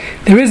baby.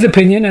 There is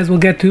opinion, as we'll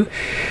get to,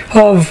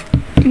 of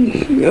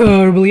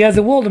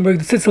Eliezer Waldenberg,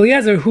 the Tzitz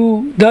Eliezer,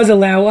 who does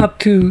allow up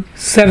to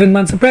 7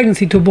 months of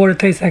pregnancy to abort a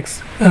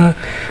Tay-Sex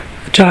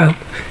child.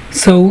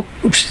 So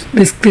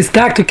this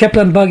doctor kept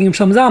on bugging him.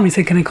 Shlomo Zalman. He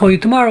said, "Can I call you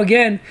tomorrow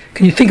again?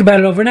 Can you think about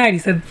it overnight?" He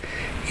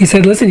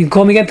said, "Listen, you can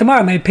call me again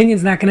tomorrow. My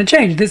opinion's not going to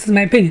change. This is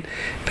my opinion."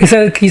 He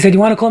said, "You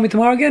want to call me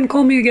tomorrow again?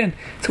 Call me again."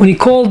 So when he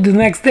called the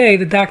next day,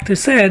 the doctor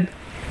said,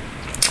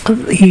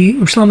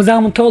 Shlomo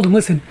Zalman told him,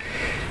 "Listen,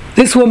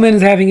 this woman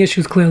is having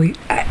issues clearly.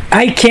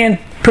 I can't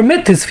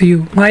permit this for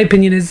you. My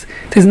opinion is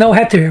there's no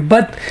heter here.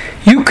 But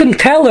you can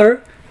tell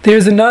her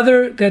there's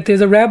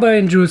a rabbi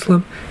in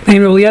Jerusalem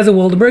named Eliezer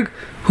Waldenberg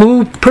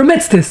who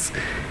permits this.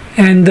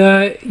 And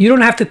you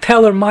don't have to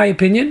tell her my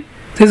opinion.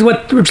 This is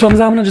what Reb Shlomo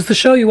Zalman, just to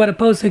show you what a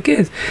posek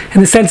is.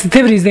 And the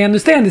sensitivities, they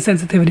understand the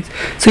sensitivities.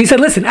 So he said,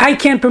 listen, I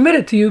can't permit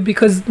it to you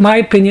because my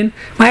opinion,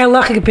 my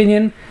halachic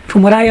opinion,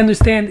 from what I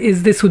understand,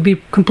 is this would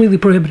be completely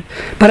prohibited.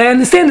 But I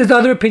understand there's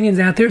other opinions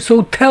out there,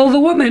 so tell the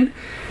woman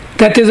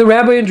that there's a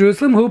rabbi in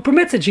Jerusalem who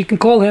permits it. She can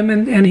call him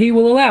and he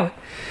will allow it.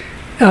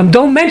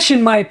 Don't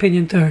mention my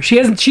opinion to her. She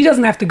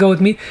doesn't have to go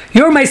with me.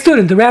 You're my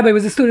student. The rabbi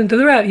was a student of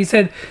the rabbi. He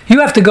said, you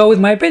have to go with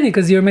my opinion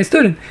because you're my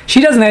student.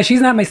 She's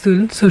not my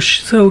student. So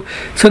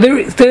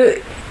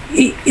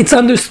it's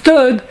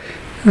understood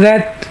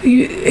that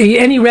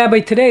any rabbi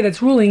today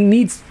that's ruling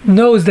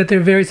knows that there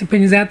are various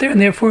opinions out there, and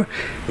therefore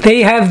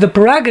they have the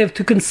prerogative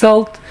to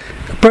consult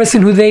a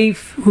person who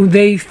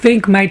they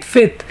think might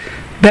fit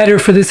better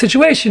for this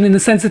situation in the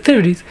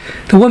sensitivities.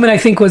 The woman, I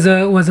think, was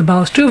a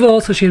Baal Shuva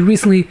also. She had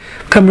recently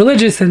become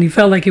religious, and he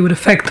felt like it would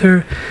affect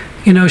her.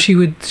 She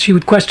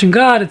would question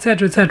God,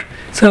 etc., etc.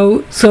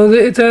 So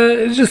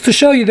it's just to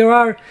show you there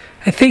are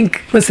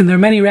there are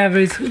many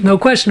rabbis, no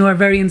question, who are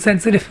very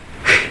insensitive,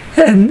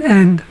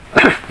 and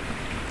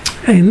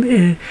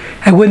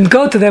I wouldn't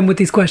go to them with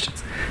these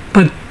questions.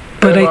 But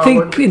I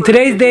think in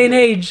today's day and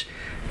age,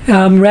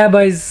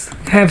 rabbis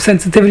have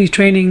sensitivity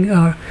training,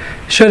 or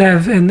should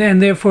have,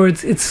 and therefore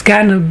it's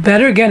gotten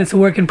better. Again, it's a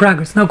work in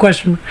progress, no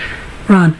question, Ron.